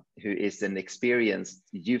Juma, who is an experienced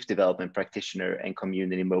youth development practitioner and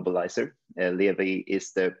community mobilizer. Levi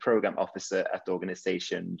is the program officer at the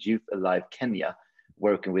organization Youth Alive Kenya,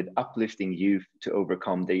 working with uplifting youth to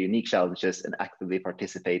overcome their unique challenges and actively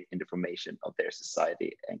participate in the formation of their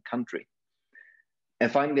society and country.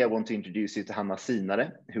 And finally, I want to introduce you to Hanna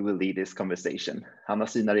Sinare, who will lead this conversation. Hanna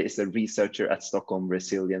Sinare is a researcher at Stockholm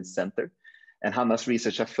Resilience Center. And Hanna's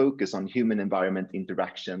research has focused on human-environment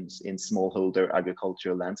interactions in smallholder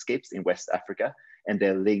agricultural landscapes in West Africa and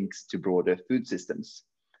their links to broader food systems.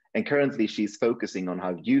 And currently, she's focusing on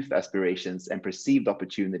how youth aspirations and perceived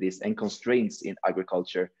opportunities and constraints in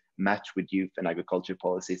agriculture match with youth and agriculture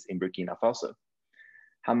policies in Burkina Faso.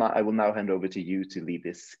 Hanna, I will now hand over to you to lead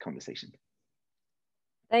this conversation.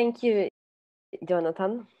 Thank you,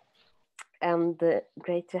 Jonathan. And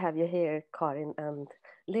great to have you here, Karin and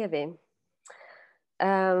Levi.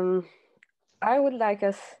 I would like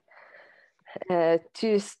us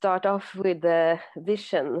to start off with the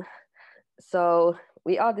vision. So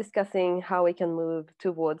we are discussing how we can move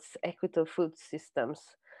towards equitable food systems.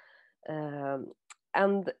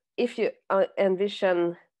 And if you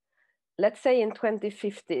envision, let's say in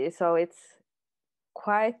 2050, so it's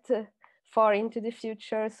quite far into the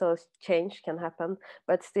future, so change can happen,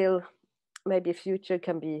 but still maybe future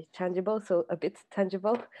can be tangible, so a bit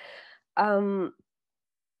tangible.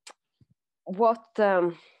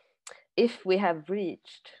 If we have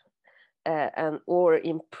reached or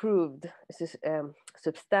improved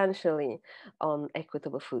substantially on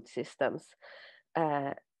equitable food systems,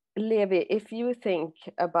 Levi, if you think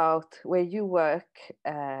about where you work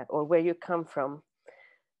or where you come from,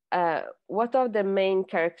 what are the main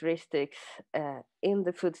characteristics in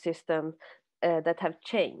the food system that have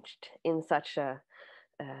changed in such a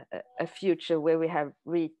future where we have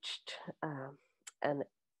reached an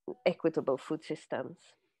equitable food systems?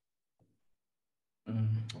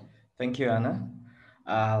 Thank you, Anna.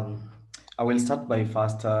 Um, I will start by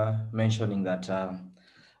first mentioning that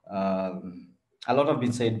a lot have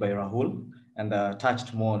been said by Rahul and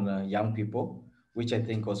touched more on young people, which I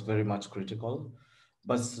think was very much critical.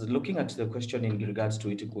 But looking at the question in regards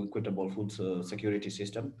to equitable food security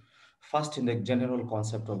system, first in the general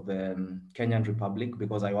concept of the Kenyan Republic,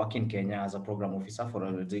 because I work in Kenya as a program officer for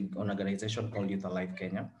an organization called Youth Alive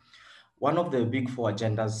Kenya. One of the big four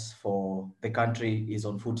agendas for the country is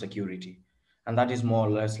on food security. And that is more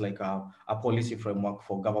or less like a policy framework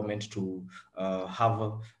for government to have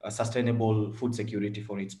a sustainable food security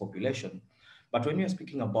for its population. But when we are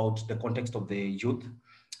speaking about the context of the youth,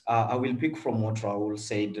 I will pick from what Raul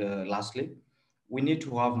said lastly. We need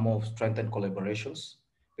to have more strengthened collaborations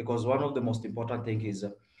because one of the most important things is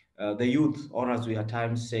the youth, or as we at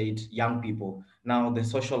times said, young people. Now, the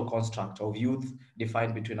social construct of youth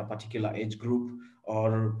defined between a particular age group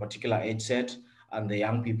or particular age set and the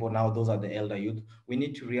young people, now those are the elder youth. We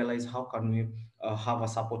need to realize how can we have a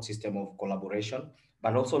support system of collaboration,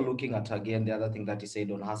 but also looking at, again, the other thing that he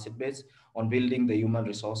said on asset base, on building the human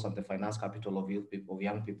resource and the finance capital of youth people, of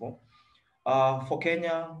young people. For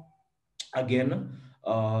Kenya, again,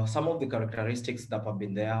 some of the characteristics that have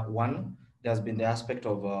been there. One, there's been the aspect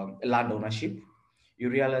of land ownership. You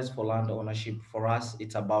realize for land ownership, for us,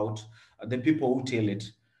 it's about the people who till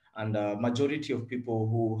it. And majority of people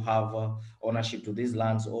who have ownership to these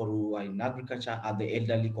lands or who are in agriculture are the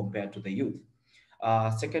elderly compared to the youth.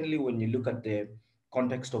 Secondly, when you look at the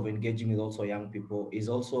context of engaging with also young people, is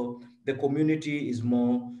also the community is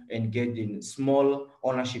more engaged in small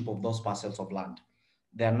ownership of those parcels of land.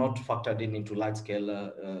 They are not factored in into large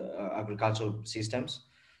scale agricultural systems,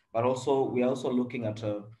 but also we are also looking at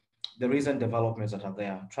the recent developments that are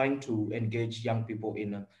there, trying to engage young people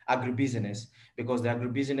in agribusiness, because the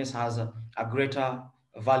agribusiness has a greater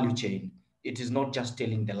value chain. It is not just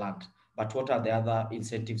tilling the land, but what are the other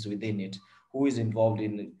incentives within it? Who is involved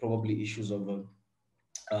in probably issues of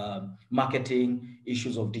marketing,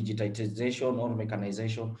 issues of digitization or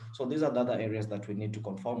mechanization. So these are the other areas that we need to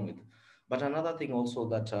conform with. But another thing also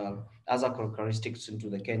that as a characteristics into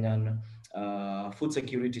the Kenyan food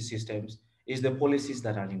security systems is the policies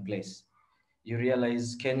that are in place. You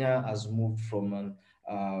realize Kenya has moved from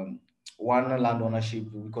one land ownership,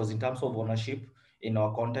 because in terms of ownership, in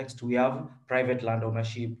our context, we have private land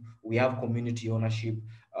ownership, we have community ownership,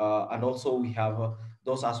 and also we have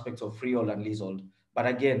those aspects of freehold and leasehold. But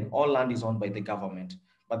again, all land is owned by the government.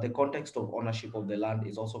 But the context of ownership of the land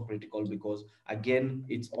is also critical because, again,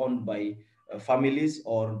 it's owned by families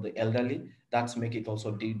or the elderly. That's make it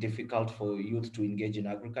also difficult for youth to engage in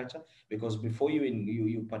agriculture, because before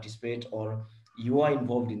you participate or you are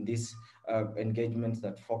involved in this engagements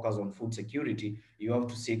that focus on food security, you have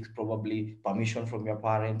to seek probably permission from your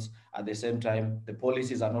parents. At the same time, the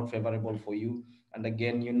policies are not favorable for you. And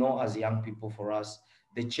again, as young people, for us,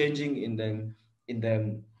 the changing in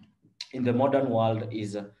the modern world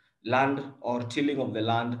is land or tilling of the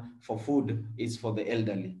land for food is for the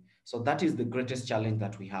elderly. So that is the greatest challenge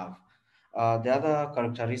that we have. The other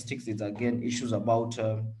characteristics is, again, issues about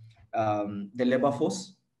the labor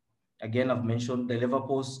force. Again, I've mentioned the labor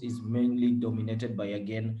force is mainly dominated by,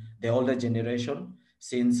 again, the older generation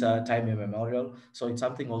since time immemorial. So it's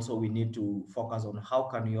something also we need to focus on. How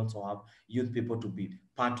can we also have youth people to be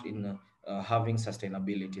part in having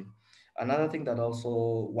sustainability? Another thing that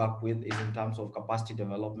also work with is in terms of capacity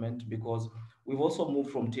development, because we've also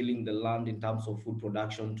moved from tilling the land in terms of food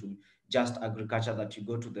production to just agriculture that you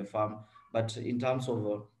go to the farm. But in terms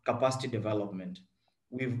of capacity development,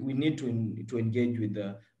 we need to engage with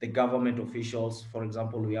the government officials. For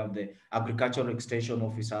example, we have the agricultural extension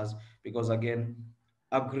officers, because again,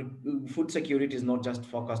 food security is not just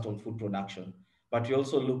focused on food production, but we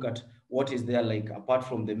also look at what is there, like apart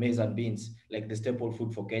from the maize and beans, like the staple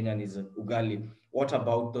food for Kenyan is ugali. What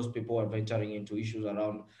about those people who are venturing into issues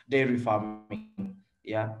around dairy farming?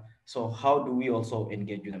 Yeah. So how do we also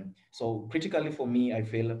engage with them? So critically for me, I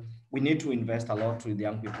feel we need to invest a lot with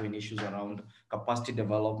young people in issues around capacity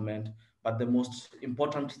development. But the most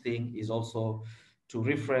important thing is also to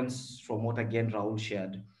reference from what, again, Raul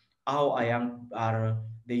shared, how are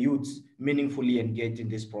the youths meaningfully engaged in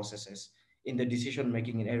these processes, in the decision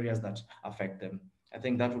making in areas that affect them. I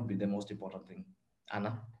think that would be the most important thing.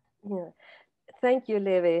 Anna? Yeah. Thank you,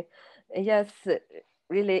 Levi. Yes,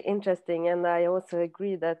 really interesting. And I also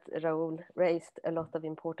agree that Raoul raised a lot of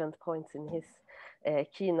important points in his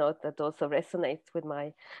keynote that also resonates with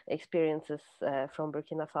my experiences from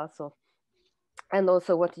Burkina Faso. And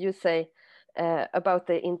also what you say about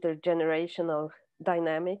the intergenerational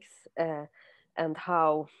dynamics and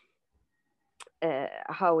how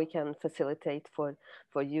we can facilitate for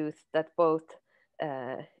youth that both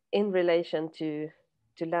in relation to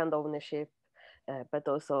land ownership, but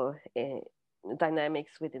also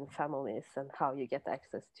dynamics within families and how you get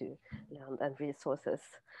access to land and resources.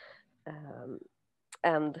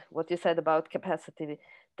 And what you said about capacity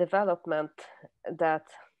development, that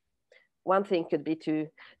one thing could be to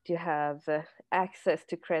have access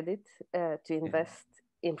to credit to invest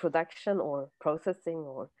in production or processing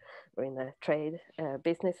or in a trade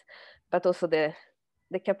business, but also the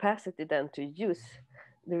capacity then to use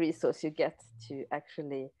the resource you get to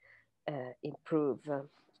actually improve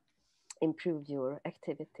your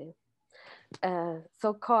activity.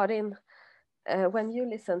 So Karin, when you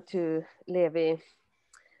listen to Levi,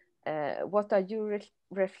 what are your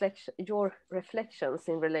reflections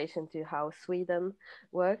in relation to how Sweden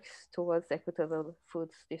works towards equitable food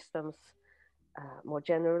systems more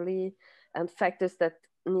generally, and factors that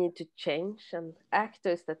need to change and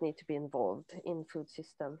actors that need to be involved in food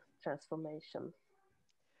system transformation?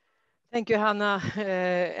 Thank you, Hannah,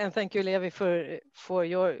 and thank you, Levi, for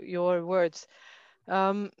your words.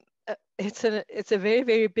 It's a very,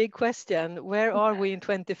 very big question. Where are we in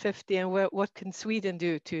 2050, and what can Sweden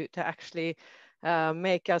do to actually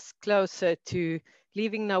make us closer to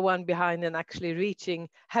leaving no one behind and actually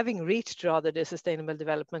having reached rather the Sustainable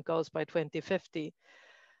Development Goals by 2050?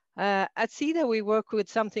 At Sida, we work with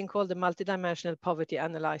something called the multidimensional poverty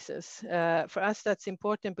analysis. For us, that's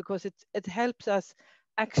important because it helps us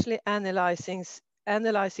actually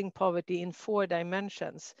analyzing poverty in 4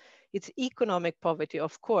 dimensions. It's economic poverty,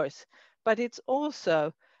 of course, but it's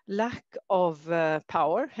also lack of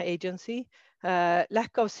power, agency,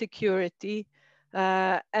 lack of security,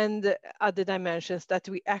 and other dimensions that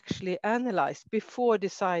we actually analyze before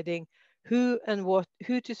deciding who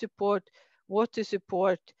to support, what to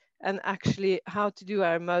support, and actually how to do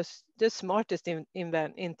the smartest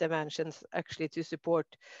interventions actually to support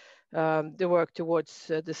the work towards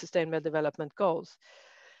the Sustainable Development Goals.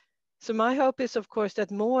 So my hope is, of course,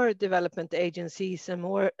 that more development agencies and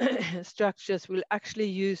more structures will actually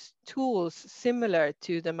use tools similar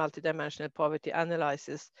to the multidimensional poverty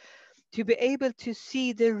analysis to be able to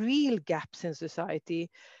see the real gaps in society.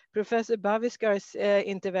 Professor Baviskar's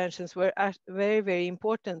interventions were very, very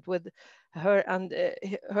important with her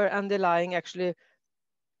underlying actually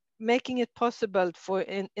making it possible for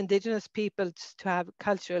indigenous peoples to have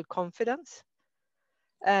cultural confidence,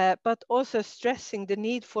 but also stressing the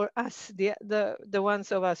need for us, the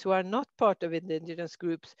ones of us who are not part of indigenous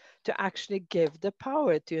groups, to actually give the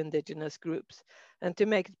power to indigenous groups and to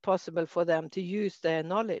make it possible for them to use their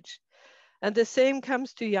knowledge. And the same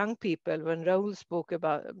comes to young people when Raoul spoke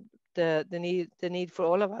about the need for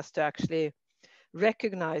all of us to actually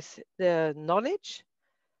recognize the knowledge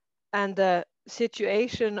and the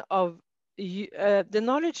situation of the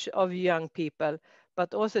knowledge of young people,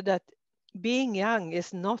 but also that being young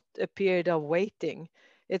is not a period of waiting.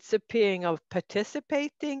 It's a period of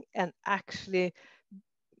participating and actually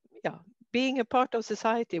being a part of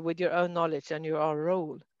society with your own knowledge and your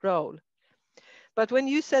own role. But when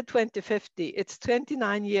you said 2050, it's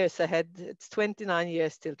 29 years ahead. It's 29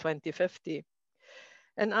 years till 2050.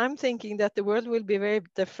 And I'm thinking that the world will be very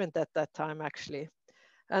different at that time, actually.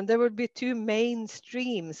 And there will be 2 main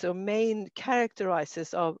streams or main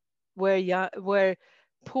characterizers of where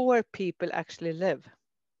poor people actually live.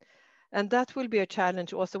 And that will be a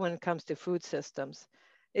challenge also when it comes to food systems.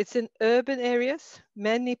 It's in urban areas.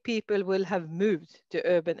 Many people will have moved to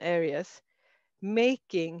urban areas,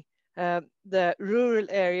 making the rural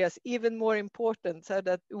areas even more important, so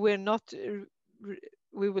that we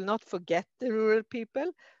will not forget the rural people,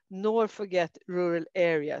 nor forget rural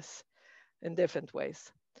areas in different ways.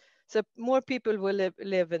 So more people will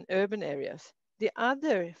live in urban areas. The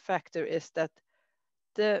other factor is that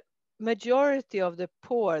the majority of the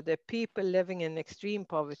poor, the people living in extreme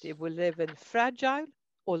poverty, will live in fragile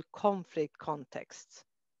or conflict contexts.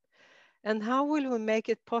 And how will we make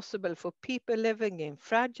it possible for people living in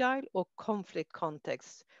fragile or conflict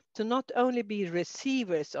contexts to not only be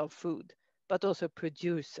receivers of food, but also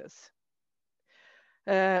producers?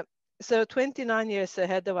 So 29 years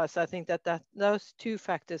ahead of us, I think that those 2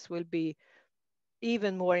 factors will be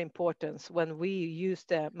even more important when we use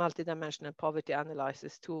the multidimensional poverty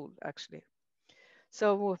analysis tool, actually.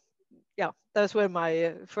 So yeah, those were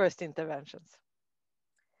my first interventions.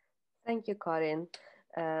 Thank you, Karin.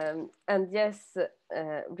 And yes,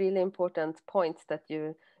 really important points that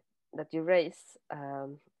you raise,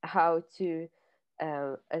 how to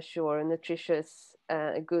assure nutritious,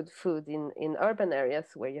 good food in urban areas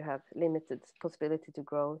where you have limited possibility to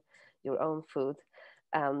grow your own food,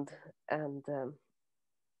 and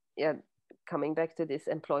yeah, coming back to these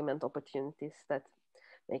employment opportunities that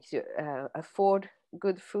makes you afford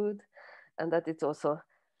good food, and that it's also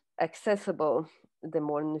accessible, the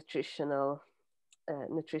more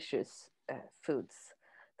nutritious foods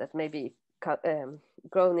that may be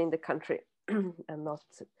grown in the country and not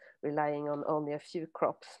relying on only a few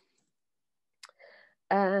crops.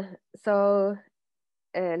 So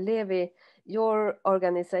Levi, your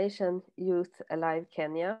organization Youth Alive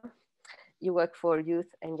Kenya, you work for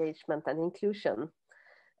youth engagement and inclusion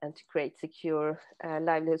and to create secure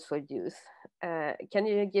livelihoods for youth. Can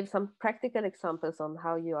you give some practical examples on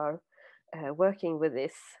how you are working with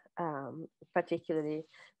this, particularly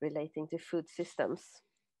relating to food systems?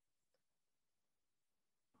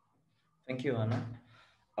 Thank you, Anna.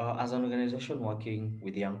 As an organization working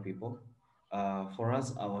with young people, for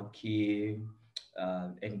us, our key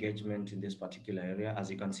engagement in this particular area, as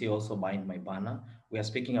you can see also behind my banner, we are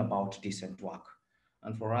speaking about decent work.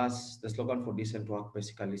 And for us, the slogan for decent work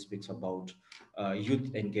basically speaks about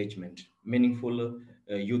youth engagement, meaningful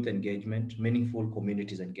youth engagement, meaningful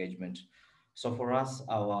communities engagement. So for us,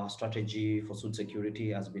 our strategy for food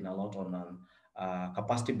security has been a lot on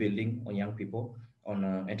capacity building on young people, on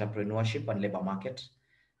entrepreneurship and labor market.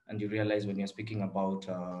 And you realize when you're speaking about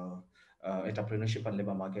entrepreneurship and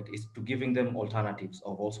labor market is to giving them alternatives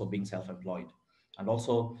of also being self-employed. And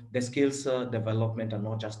also the skills development are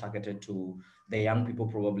not just targeted to the young people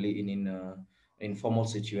probably in informal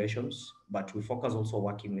situations, but we focus also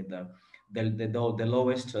working with the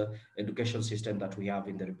lowest education system that we have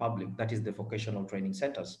in the Republic, that is the vocational training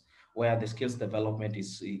centers, where the skills development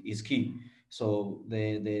is key. So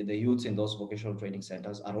the youths in those vocational training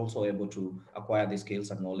centers are also able to acquire the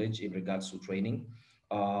skills and knowledge in regards to training.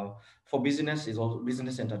 For business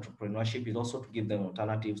business and entrepreneurship is also to give them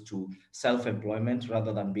alternatives to self-employment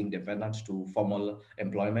rather than being dependent to formal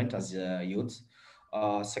employment as youths.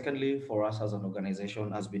 Secondly, for us as an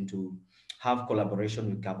organization has been to have collaboration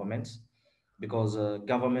with governments, because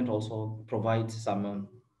government also provides some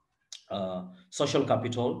social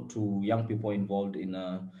capital to young people involved in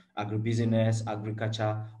agribusiness,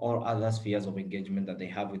 agriculture, or other spheres of engagement that they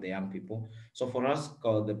have with the young people. So for us,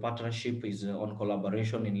 the partnership is on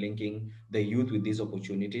collaboration in linking the youth with these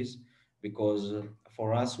opportunities, because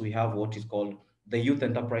for us, we have what is called the Youth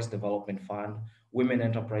Enterprise Development Fund, Women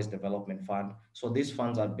Enterprise Development Fund. So these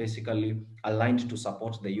funds are basically aligned to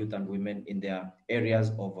support the youth and women in their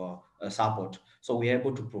areas of support. So we're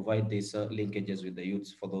able to provide these linkages with the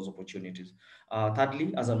youths for those opportunities.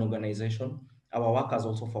 Thirdly, as an organization, our work has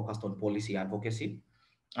also focused on policy advocacy.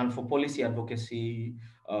 And for policy advocacy,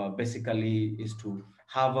 basically is to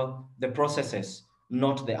have the processes,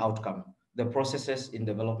 not the outcome. The processes in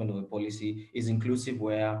development of a policy is inclusive,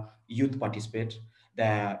 where youth participate.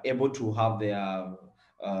 They're able to have their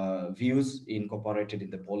views incorporated in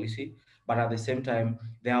the policy, but at the same time,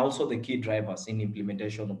 they are also the key drivers in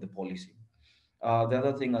implementation of the policy. The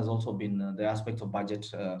other thing has also been the aspect of budget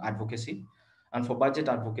advocacy. And for budget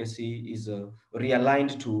advocacy is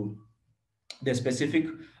realigned to the specific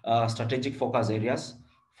strategic focus areas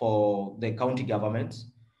for the county governments,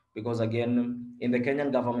 because again, in the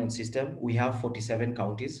Kenyan government system, we have 47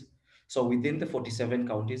 counties. So within the 47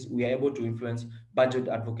 counties, we are able to influence budget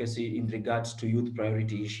advocacy in regards to youth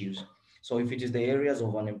priority issues. So if it is the areas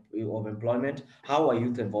of employment, how are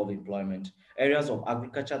youth involved in employment? Areas of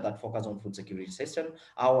agriculture that focus on food security system,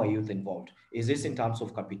 how are youth involved? Is this in terms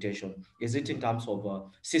of capitation? Is it in terms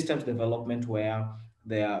of systems development where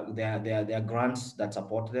there are grants that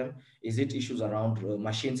support them? Is it issues around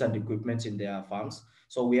machines and equipment in their farms?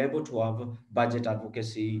 So we're able to have budget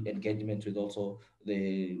advocacy engagement with also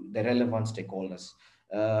the relevant stakeholders.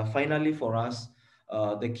 Finally, for us,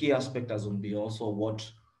 the key aspect has to be also what,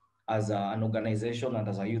 as an organization and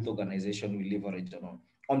as a youth organization, we leverage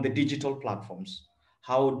on the digital platforms.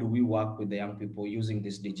 How do we work with the young people using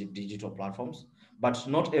these digital platforms? But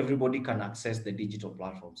not everybody can access the digital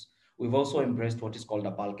platforms. We've also embraced what is called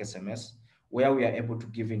a bulk SMS, where we are able to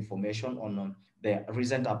give information on the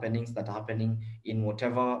recent happenings that are happening in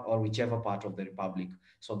whatever or whichever part of the Republic.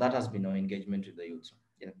 So that has been our engagement with the youth.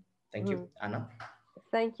 Yeah. Thank you, Anna.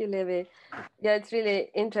 Thank you, Levi. Yeah, it's really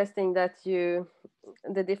interesting that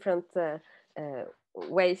the different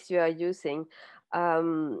ways you are using.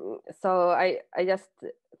 So I just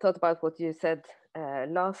thought about what you said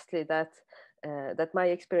lastly, that my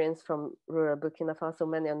experience from rural Burkina Faso,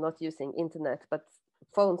 many are not using internet, but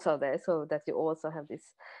phones are there, so that you also have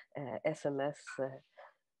this SMS,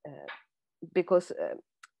 because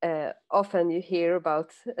often you hear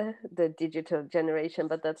about the digital generation,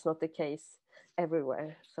 but that's not the case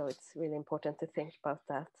everywhere. So it's really important to think about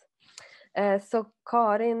that. So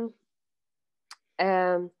Karin,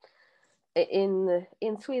 in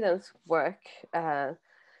Sweden's work,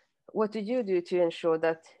 what do you do to ensure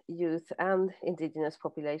that youth and indigenous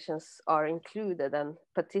populations are included and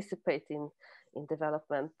participate in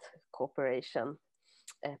development cooperation,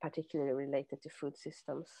 particularly related to food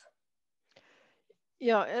systems?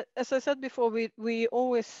 Yeah, as I said before, we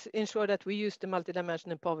always ensure that we use the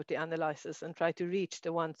multidimensional poverty analysis and try to reach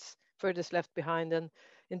the ones furthest left behind. And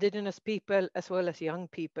indigenous people, as well as young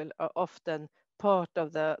people, are often part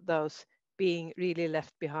of those being really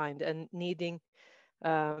left behind and needing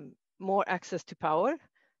more access to power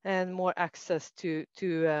and more access to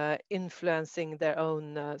influencing their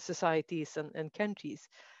own societies and countries.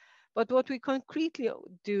 But what we concretely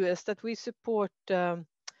do is that we support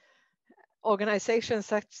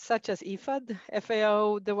organizations such as IFAD,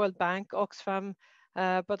 FAO, the World Bank, Oxfam,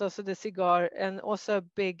 but also the CIGAR, and also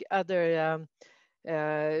big other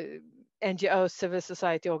NGOs, civil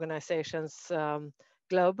society organizations,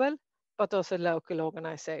 global, but also local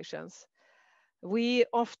organizations. We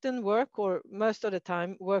often work, or most of the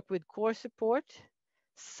time, work with core support.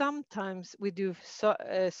 Sometimes we do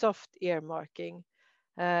soft earmarking,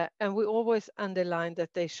 and we always underline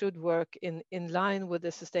that they should work in line with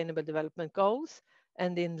the Sustainable Development Goals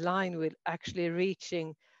and in line with actually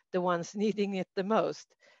reaching the ones needing it the most.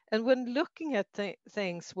 And when looking at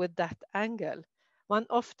things with that angle, one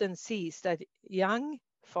often sees that young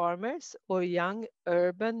farmers or young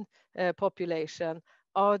urban population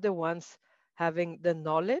are the ones having the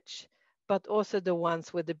knowledge, but also the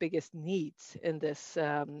ones with the biggest needs in this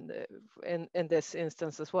in this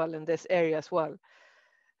instance as well, in this area as well.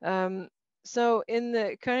 So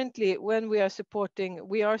currently, when we are supporting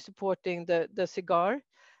the CIGAR,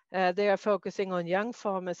 they are focusing on young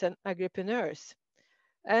farmers and agripreneurs.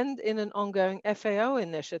 And in an ongoing FAO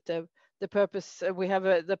initiative, the purpose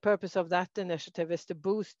the purpose of that initiative is to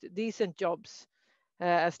boost decent jobs,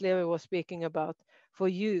 as Levi was speaking about, for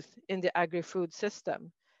youth in the agri-food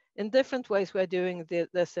system. In different ways, we're doing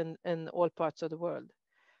this in all parts of the world.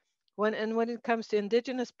 When it comes to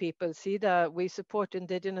indigenous people, Sida, we support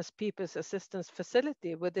indigenous people's assistance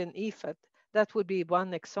facility within IFAD. That would be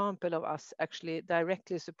one example of us actually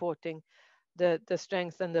directly supporting the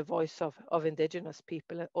strength and the voice of indigenous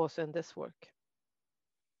people also in this work.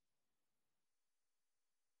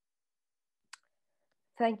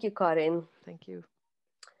 Thank you, Karin. Thank you.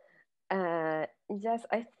 Yes,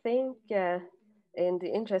 I think in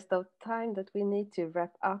the interest of time that we need to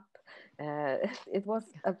wrap up. It was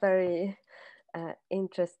a very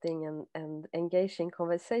interesting and engaging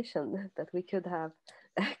conversation that we could have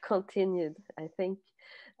continued, I think.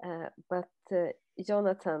 But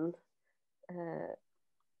Jonathan,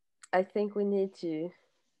 I think we need to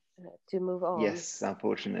move on. Yes,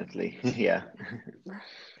 unfortunately, yeah.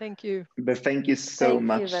 Thank you. But thank you so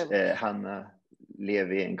much, Hanna,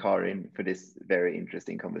 Levi, and Karin for this very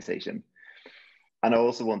interesting conversation. And I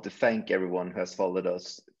also want to thank everyone who has followed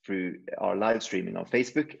us through our live streaming on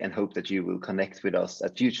Facebook, and hope that you will connect with us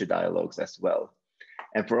at future dialogues as well.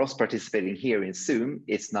 And for us participating here in Zoom,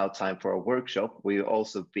 it's now time for our workshop. We'll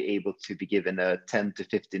also be able to be given a 10 to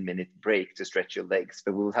 15 minute break to stretch your legs,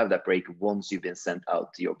 but we'll have that break once you've been sent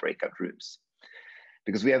out to your breakout rooms.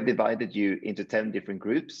 Because we have divided you into 10 different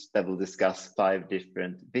groups that will discuss 5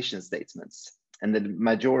 different vision statements. And the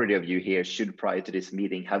majority of you here should, prior to this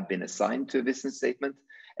meeting, have been assigned to a vision statement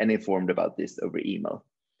and informed about this over email.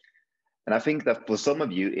 And I think that for some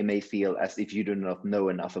of you, it may feel as if you do not know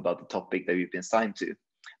enough about the topic that you've been assigned to.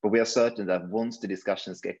 But we are certain that once the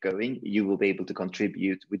discussions get going, you will be able to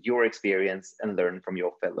contribute with your experience and learn from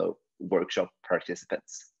your fellow workshop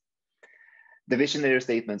participants. The visionary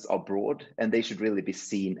statements are broad, and they should really be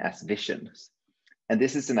seen as visions. And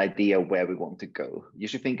this is an idea where we want to go. You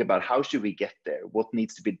should think about, how should we get there? What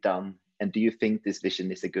needs to be done? And do you think this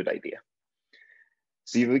vision is a good idea?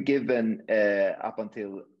 So you were given up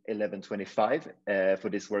until 11:25 for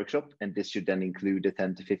this workshop, and this should then include a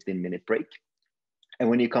 10 to 15 minute break. And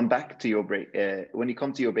when you come back to your break, when you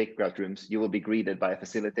come to your breakout rooms, you will be greeted by a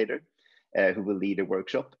facilitator who will lead a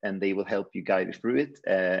workshop, and they will help you guide you through it.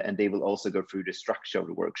 And they will also go through the structure of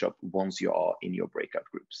the workshop once you are in your breakout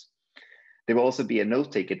groups. There will also be a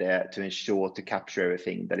note taker there to ensure to capture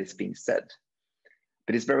everything that is being said.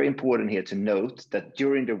 But it's very important here to note that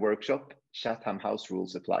during the workshop, Chatham House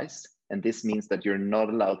rules applies. And this means that you're not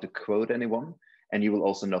allowed to quote anyone, and you will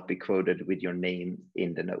also not be quoted with your name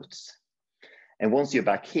in the notes. And once you're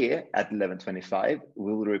back here at 11:25,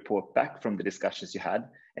 we will report back from the discussions you had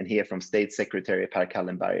and hear from State Secretary Per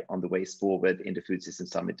Kallenberg on the ways forward in the Food System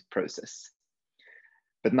Summit process.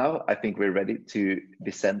 But now I think we're ready to be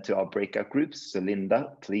sent to our breakout groups. So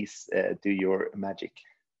Linda, please do your magic.